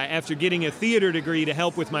 After getting a theater degree to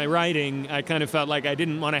help with my writing, I kind of felt like I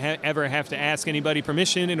didn't want to ever have to ask anybody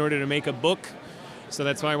permission in order to make a book. So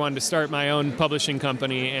that's why I wanted to start my own publishing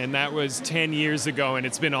company, and that was 10 years ago, and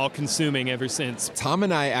it's been all-consuming ever since. Tom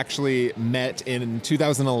and I actually met in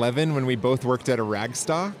 2011 when we both worked at a rag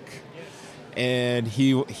stock, and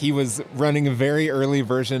he was running a very early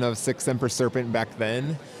version of Six Emperor Serpent back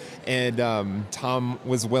then, and Tom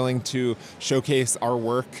was willing to showcase our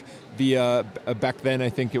work via, back then I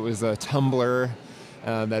think it was a Tumblr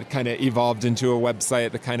that kind of evolved into a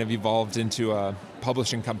website that kind of evolved into a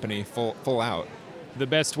publishing company full out. The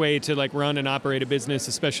best way to run and operate a business,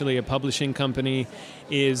 especially a publishing company,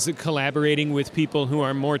 is collaborating with people who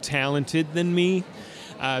are more talented than me.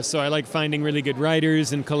 So I like finding really good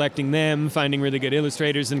writers and collecting them, finding really good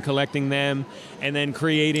illustrators and collecting them, and then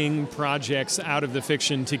creating projects out of the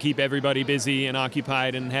fiction to keep everybody busy and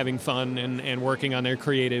occupied and having fun and working on their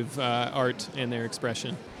creative art and their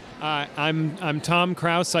expression. I'm Tom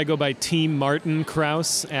Kraus. I go by Team Martin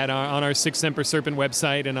Kraus on our Six Emperor Serpent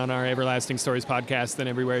website and on our Everlasting Stories podcast, and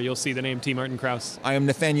everywhere you'll see the name T. Martin Kraus. I am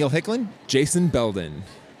Nathaniel Hicklin. Jason Belden.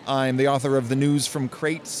 I'm the author of the News from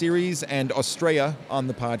Crate series and Australia on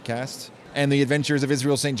the podcast, and The Adventures of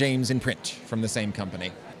Israel St. James in print from the same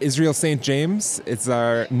company. Israel St. James, it's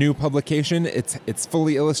our new publication. It's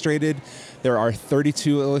fully illustrated. There are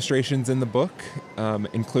 32 illustrations in the book,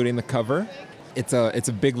 including the cover. It's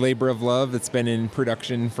a big labor of love that's been in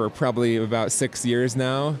production for probably about 6 years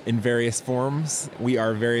now in various forms. We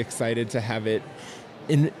are very excited to have it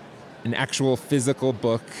in an actual physical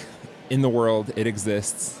book in the world. It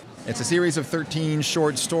exists. It's a series of 13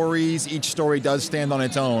 short stories. Each story does stand on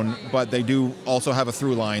its own, but they do also have a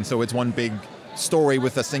through line, so it's one big story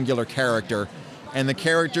with a singular character And the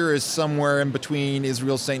character is somewhere in between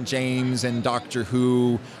Israel St. James and Doctor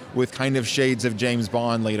Who, with kind of shades of James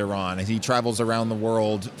Bond later on, as he travels around the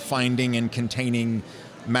world finding and containing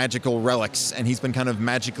magical relics, and he's been kind of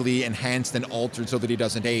magically enhanced and altered so that he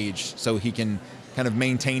doesn't age, so he can kind of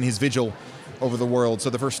maintain his vigil over the world. So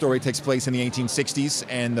the first story takes place in the 1860s,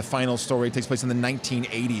 and the final story takes place in the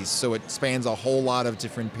 1980s, so it spans a whole lot of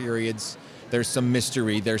different periods. There's some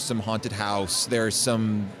mystery, there's some haunted house, there's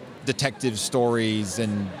some detective stories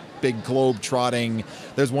and big globe trotting.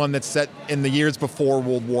 There's one that's set in the years before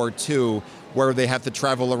World War II, where they have to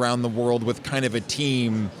travel around the world with kind of a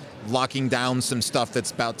team, locking down some stuff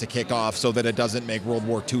that's about to kick off so that it doesn't make World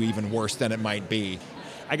War II even worse than it might be.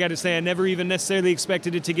 I got to say, I never even necessarily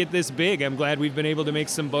expected it to get this big. I'm glad we've been able to make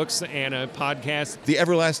some books and a podcast. The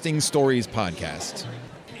Everlasting Stories podcast.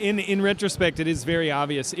 In retrospect, it is very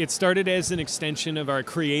obvious. It started as an extension of our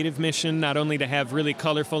creative mission, not only to have really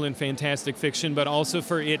colorful and fantastic fiction, but also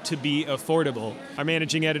for it to be affordable. Our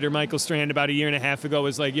managing editor, Michael Strand, about a year and a half ago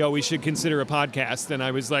was like, yo, we should consider a podcast. And I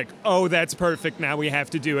was like, oh, that's perfect. Now we have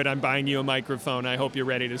to do it. I'm buying you a microphone. I hope you're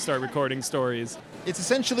ready to start recording stories. It's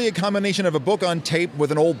essentially a combination of a book on tape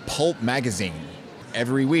with an old pulp magazine.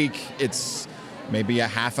 Every week, it's maybe a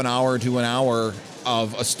half an hour to an hour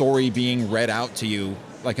of a story being read out to you,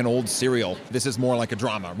 like an old serial. This is more like a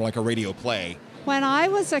drama, more like a radio play. When I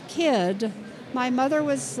was a kid, my mother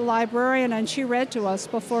was the librarian and she read to us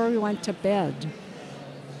before we went to bed.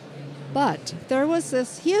 But there was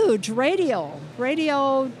this huge radio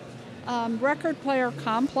record player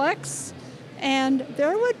complex, and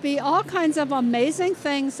there would be all kinds of amazing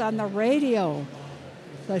things on the radio.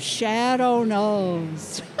 The Shadow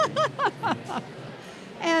Knows.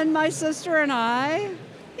 And my sister and I,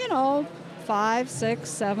 5, 6,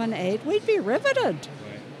 7, 8, we'd be riveted.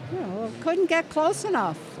 Couldn't get close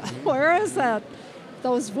enough. Where is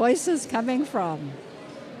those voices coming from?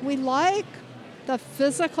 We like the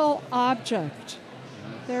physical object.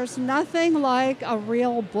 There's nothing like a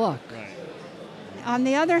real book. On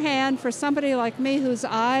the other hand, for somebody like me whose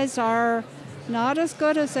eyes are not as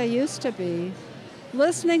good as they used to be,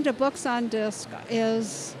 listening to books on disc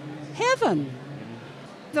is heaven.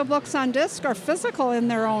 The books on disc are physical in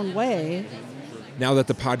their own way. Now that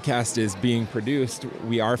the podcast is being produced,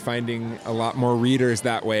 we are finding a lot more readers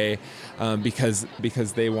that way because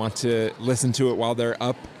they want to listen to it while they're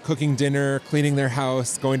up cooking dinner, cleaning their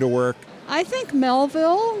house, going to work. I think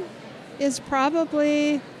Melville is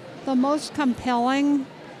probably the most compelling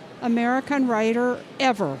American writer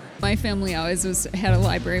ever. My family always had a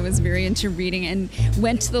library, was very into reading, and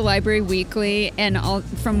went to the library weekly, and all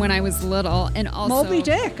from when I was little, and also Moby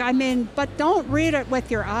Dick. But don't read it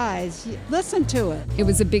with your eyes. Listen to it. It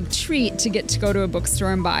was a big treat to get to go to a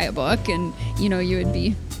bookstore and buy a book, and you would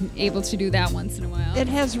be able to do that once in a while. It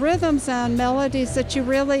has rhythms and melodies that you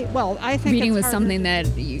really, I think reading was something that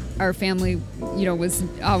our family, was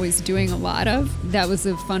always doing a lot of. That was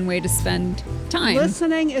a fun way to spend time.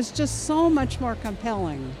 Listening is just so much more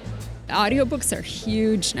compelling. Audiobooks are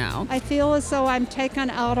huge now. I feel as though I'm taken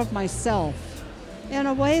out of myself in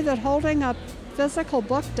a way that holding a physical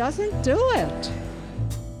book doesn't do it.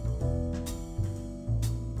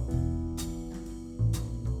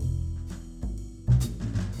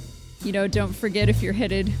 Don't forget, if you're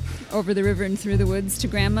headed over the river and through the woods to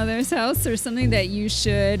grandmother's house or something, that you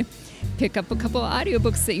should pick up a couple of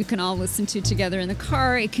audiobooks that you can all listen to together in the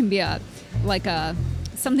car. It can be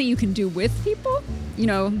something you can do with people,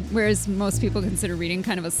 whereas most people consider reading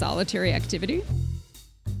kind of a solitary activity.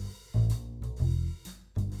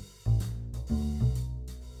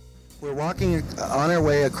 We're walking on our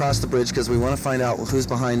way across the bridge because we want to find out who's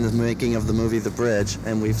behind the making of the movie The Bridge,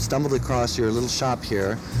 and we've stumbled across your little shop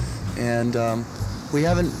here, and we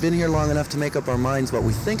haven't been here long enough to make up our minds what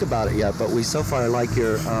we think about it yet, but we so far like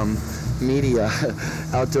your media,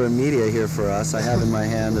 outdoor media here for us. I have in my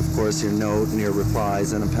hand, of course, your note and your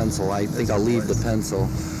replies and a pencil. I think I'll leave the pencil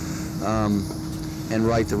and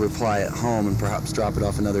write the reply at home and perhaps drop it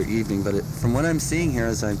off another evening. But from what I'm seeing here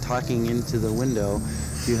as I'm talking into the window,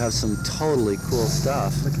 you have some totally cool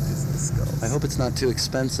stuff. Look at these skulls. I hope it's not too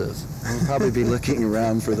expensive. We'll probably be looking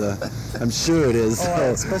around for I'm sure it is.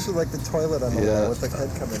 Oh, especially like the toilet on the wall with the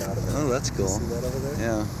head coming out of it. Oh, that's cool. See that over there?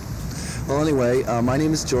 Yeah. Well, anyway, my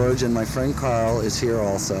name is George, and my friend Carl is here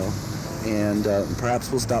also. And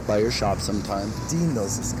perhaps we'll stop by your shop sometime. Dean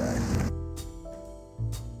knows this guy.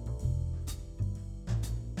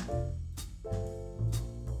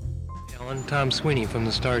 I'm Tom Sweeney from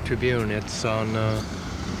the Star Tribune. It's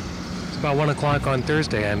about 1 o'clock on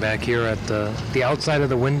Thursday. I'm back here at the outside of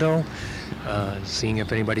the window seeing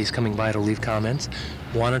if anybody's coming by to leave comments.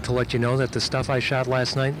 Wanted to let you know that the stuff I shot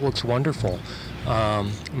last night looks wonderful.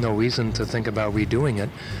 No reason to think about redoing it.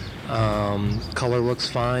 Color looks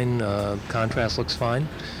fine, contrast looks fine.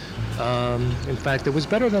 In fact, it was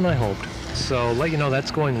better than I hoped. So let you know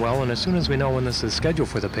that's going well, and as soon as we know when this is scheduled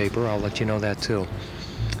for the paper, I'll let you know that too.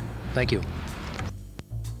 Thank you.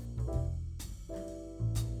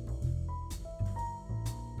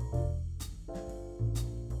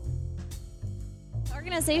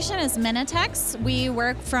 Organization is Minitex. We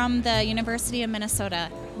work from the University of Minnesota.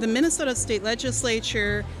 The Minnesota State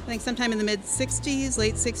Legislature, I think sometime in the mid-60s,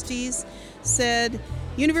 late 60s, said,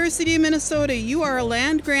 University of Minnesota, you are a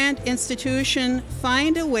land-grant institution.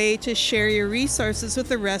 Find a way to share your resources with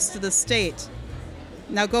the rest of the state.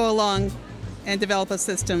 Now go along and develop a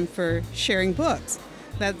system for sharing books.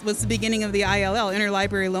 That was the beginning of the ILL,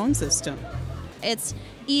 Interlibrary Loan System. It's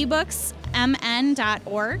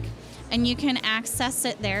ebooksmn.org. And you can access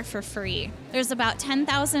it there for free. There's about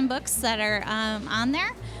 10,000 books that are on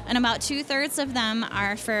there, and about 2/3 of them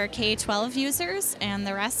are for K-12 users, and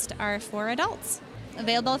the rest are for adults.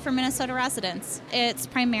 Available for Minnesota residents. It's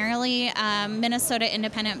primarily Minnesota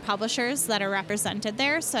independent publishers that are represented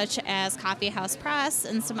there, such as Coffee House Press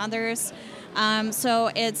and some others.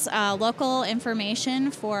 So it's local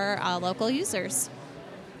information for local users.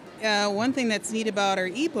 One thing that's neat about our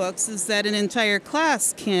ebooks is that an entire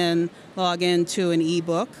class can log into an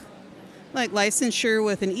ebook. Like licensure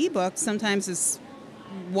with an ebook, sometimes it's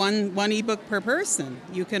one ebook per person.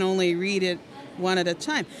 You can only read it one at a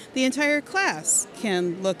time. The entire class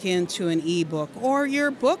can look into an ebook, or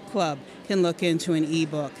your book club can look into an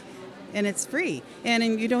ebook, and it's free.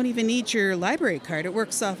 And you don't even need your library card. It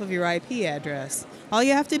works off of your IP address. All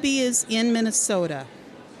you have to be is in Minnesota.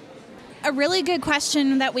 A really good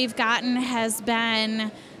question that we've gotten has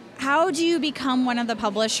been, how do you become one of the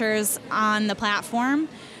publishers on the platform?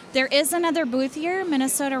 There is another booth here,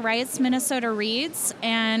 Minnesota Writes, Minnesota Reads,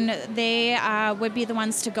 and they would be the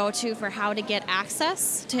ones to go to for how to get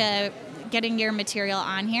access to getting your material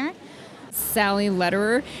on here. Sally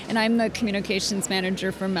Lederer, and I'm the communications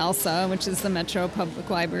manager for MELSA, which is the Metro Public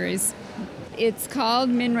Libraries. It's called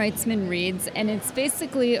Min Writes, Min Reads, and it's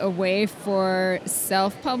basically a way for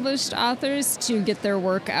self-published authors to get their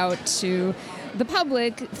work out to the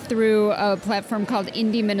public through a platform called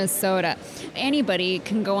Indie Minnesota. Anybody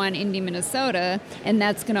can go on Indie Minnesota, and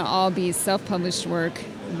that's going to all be self-published work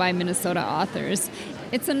by Minnesota authors.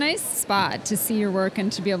 It's a nice spot to see your work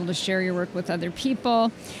and to be able to share your work with other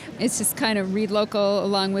people. It's just kind of read local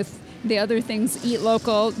along with the other things, eat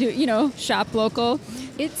local, shop local.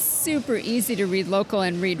 It's super easy to read local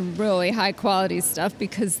and read really high quality stuff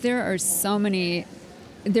because there are so many,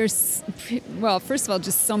 first of all,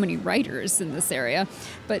 just so many writers in this area,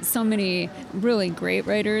 but so many really great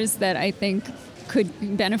writers that I think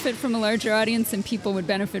could benefit from a larger audience, and people would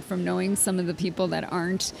benefit from knowing some of the people that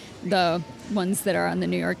aren't the ones that are on the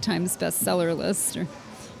New York Times bestseller list. Or,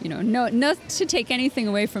 not to take anything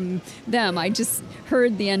away from them. I just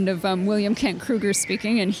heard the end of William Kent Kruger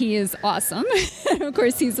speaking, and he is awesome. Of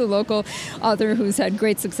course, he's a local author who's had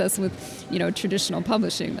great success with, traditional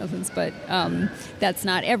publishing methods, but that's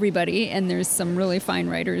not everybody, and there's some really fine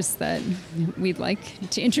writers that we'd like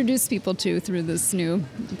to introduce people to through this new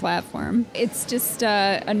platform. It's just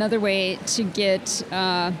another way to get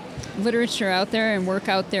literature out there and work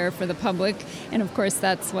out there for the public, and of course,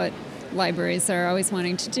 that's what libraries are always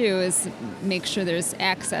wanting to do, is make sure there's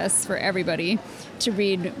access for everybody to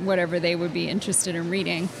read whatever they would be interested in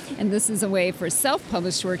reading. And this is a way for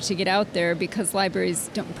self-published work to get out there, because libraries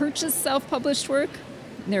don't purchase self-published work.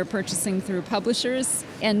 They're purchasing through publishers.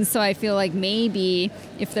 And so I feel like maybe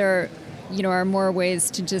if there are more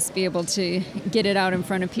ways to just be able to get it out in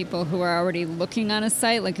front of people who are already looking on a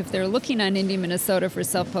site, like if they're looking on Indie Minnesota for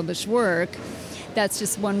self-published work, that's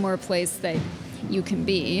just one more place that you can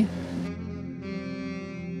be.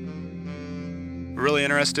 Really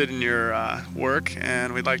interested in your work,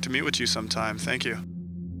 and we'd like to meet with you sometime. Thank you.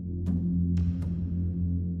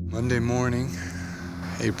 Monday morning,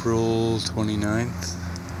 April 29th.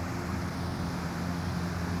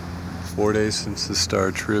 4 days since the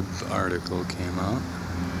Star Trib article came out.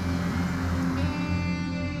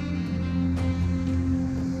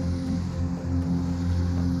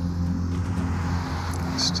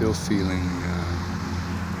 Still feeling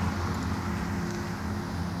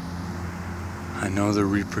I know the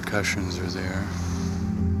repercussions are there.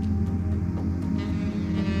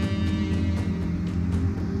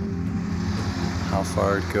 How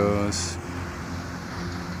far it goes,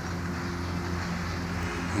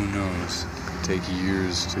 who knows? It could take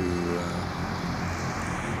years to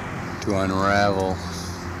unravel.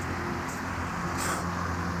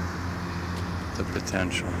 the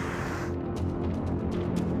potential.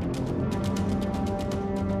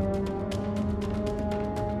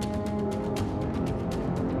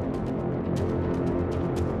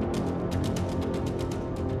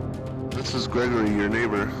 This is Gregory, your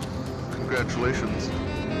neighbor. Congratulations.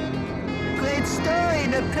 Great story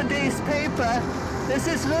in today's paper. This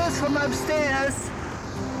is Liz from upstairs.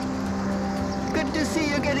 Good to see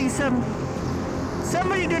you getting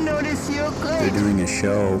somebody to notice you. Great. They're doing a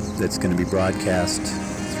show that's going to be broadcast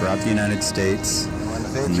throughout the United States,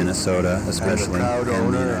 in Minnesota especially, I'm the proud and the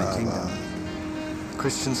owner United of Kingdom.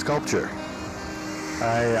 Christian Sculpture.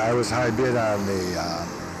 I was high bid on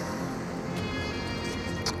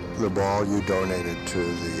the ball you donated to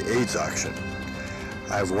the AIDS auction.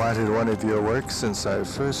 I've wanted one of your works since I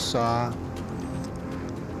first saw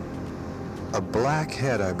a black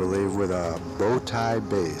head, I believe, with a bow tie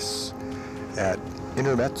base at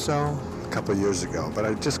Intermezzo a couple years ago, but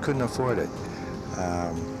I just couldn't afford it.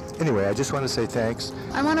 Anyway, I just want to say thanks.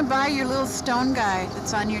 I want to buy your little stone guy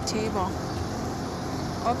that's on your table.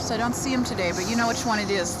 Oops, I don't see him today, but you know which one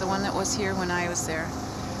it is, the one that was here when I was there.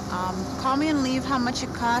 Call me and leave how much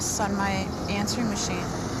it costs on my answering machine.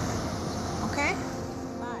 Okay?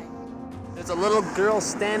 There's a little girl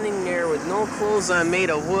standing there with no clothes on,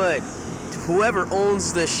 made of wood. Whoever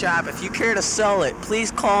owns this shop, if you care to sell it,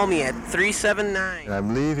 please call me at 379.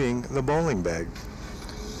 I'm leaving the bowling bag.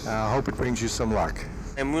 I hope it brings you some luck.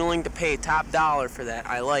 I'm willing to pay top dollar for that.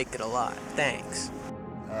 I like it a lot. Thanks.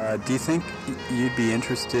 Do you think you'd be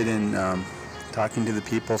interested in talking to the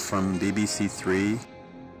people from BBC Three?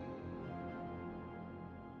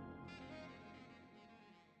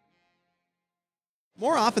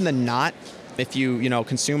 More often than not, if you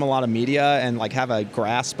consume a lot of media and like have a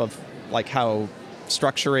grasp of like how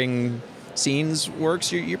structuring scenes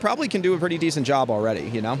works, you probably can do a pretty decent job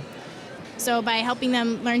already, So by helping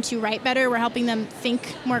them learn to write better, we're helping them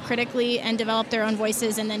think more critically and develop their own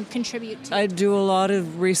voices and then contribute to. I do a lot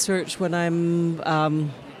of research when I'm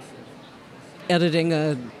editing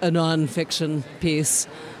a nonfiction piece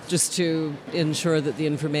just to ensure that the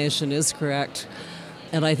information is correct.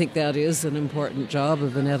 And I think that is an important job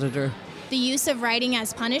of an editor. The use of writing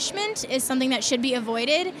as punishment is something that should be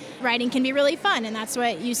avoided. Writing can be really fun, and that's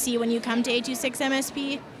what you see when you come to 826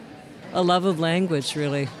 MSP. A love of language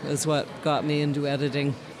really is what got me into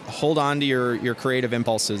editing. Hold on to your creative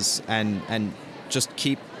impulses and just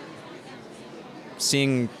keep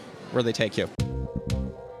seeing where they take you.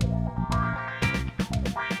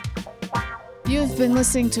 You've been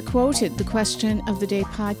listening to Quoted, the Question of the Day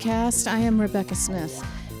podcast. I am Rebecca Smith.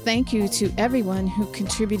 Thank you to everyone who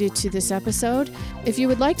contributed to this episode. If you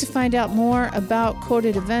would like to find out more about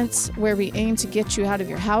Quoted events where we aim to get you out of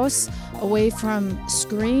your house, away from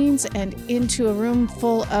screens and into a room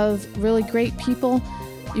full of really great people,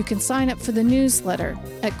 you can sign up for the newsletter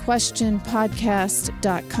at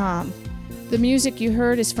questionpodcast.com. The music you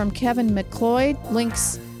heard is from Kevin MacLeod.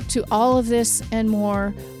 Links to all of this and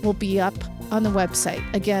more will be up on the website.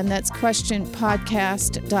 Again, that's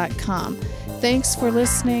questionpodcast.com. Thanks for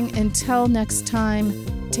listening. Until next time,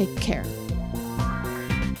 take care.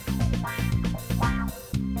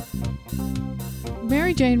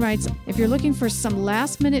 Mary Jane writes, if you're looking for some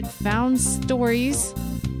last-minute found stories,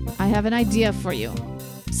 I have an idea for you.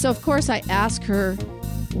 So, of course, I ask her,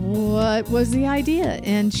 what was the idea?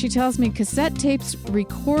 And she tells me cassette tapes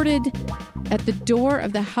recorded at the door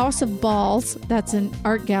of the House of Balls. That's an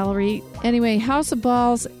art gallery. Anyway, House of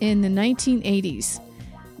Balls in the 1980s.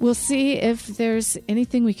 We'll see if there's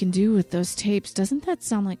anything we can do with those tapes. Doesn't that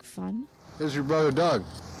sound like fun? Here's your brother Doug.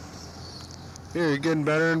 Here, you're getting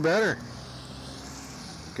better and better.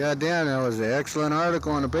 Goddamn, that was an excellent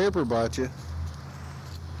article in the paper about you.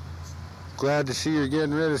 Glad to see you're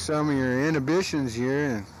getting rid of some of your inhibitions here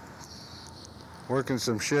and working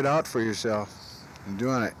some shit out for yourself. You're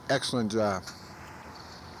doing an excellent job.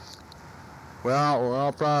 Well, we're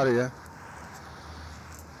all proud of you.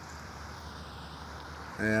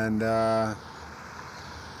 And I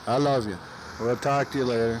love you. We'll talk to you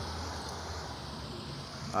later.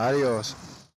 Adios.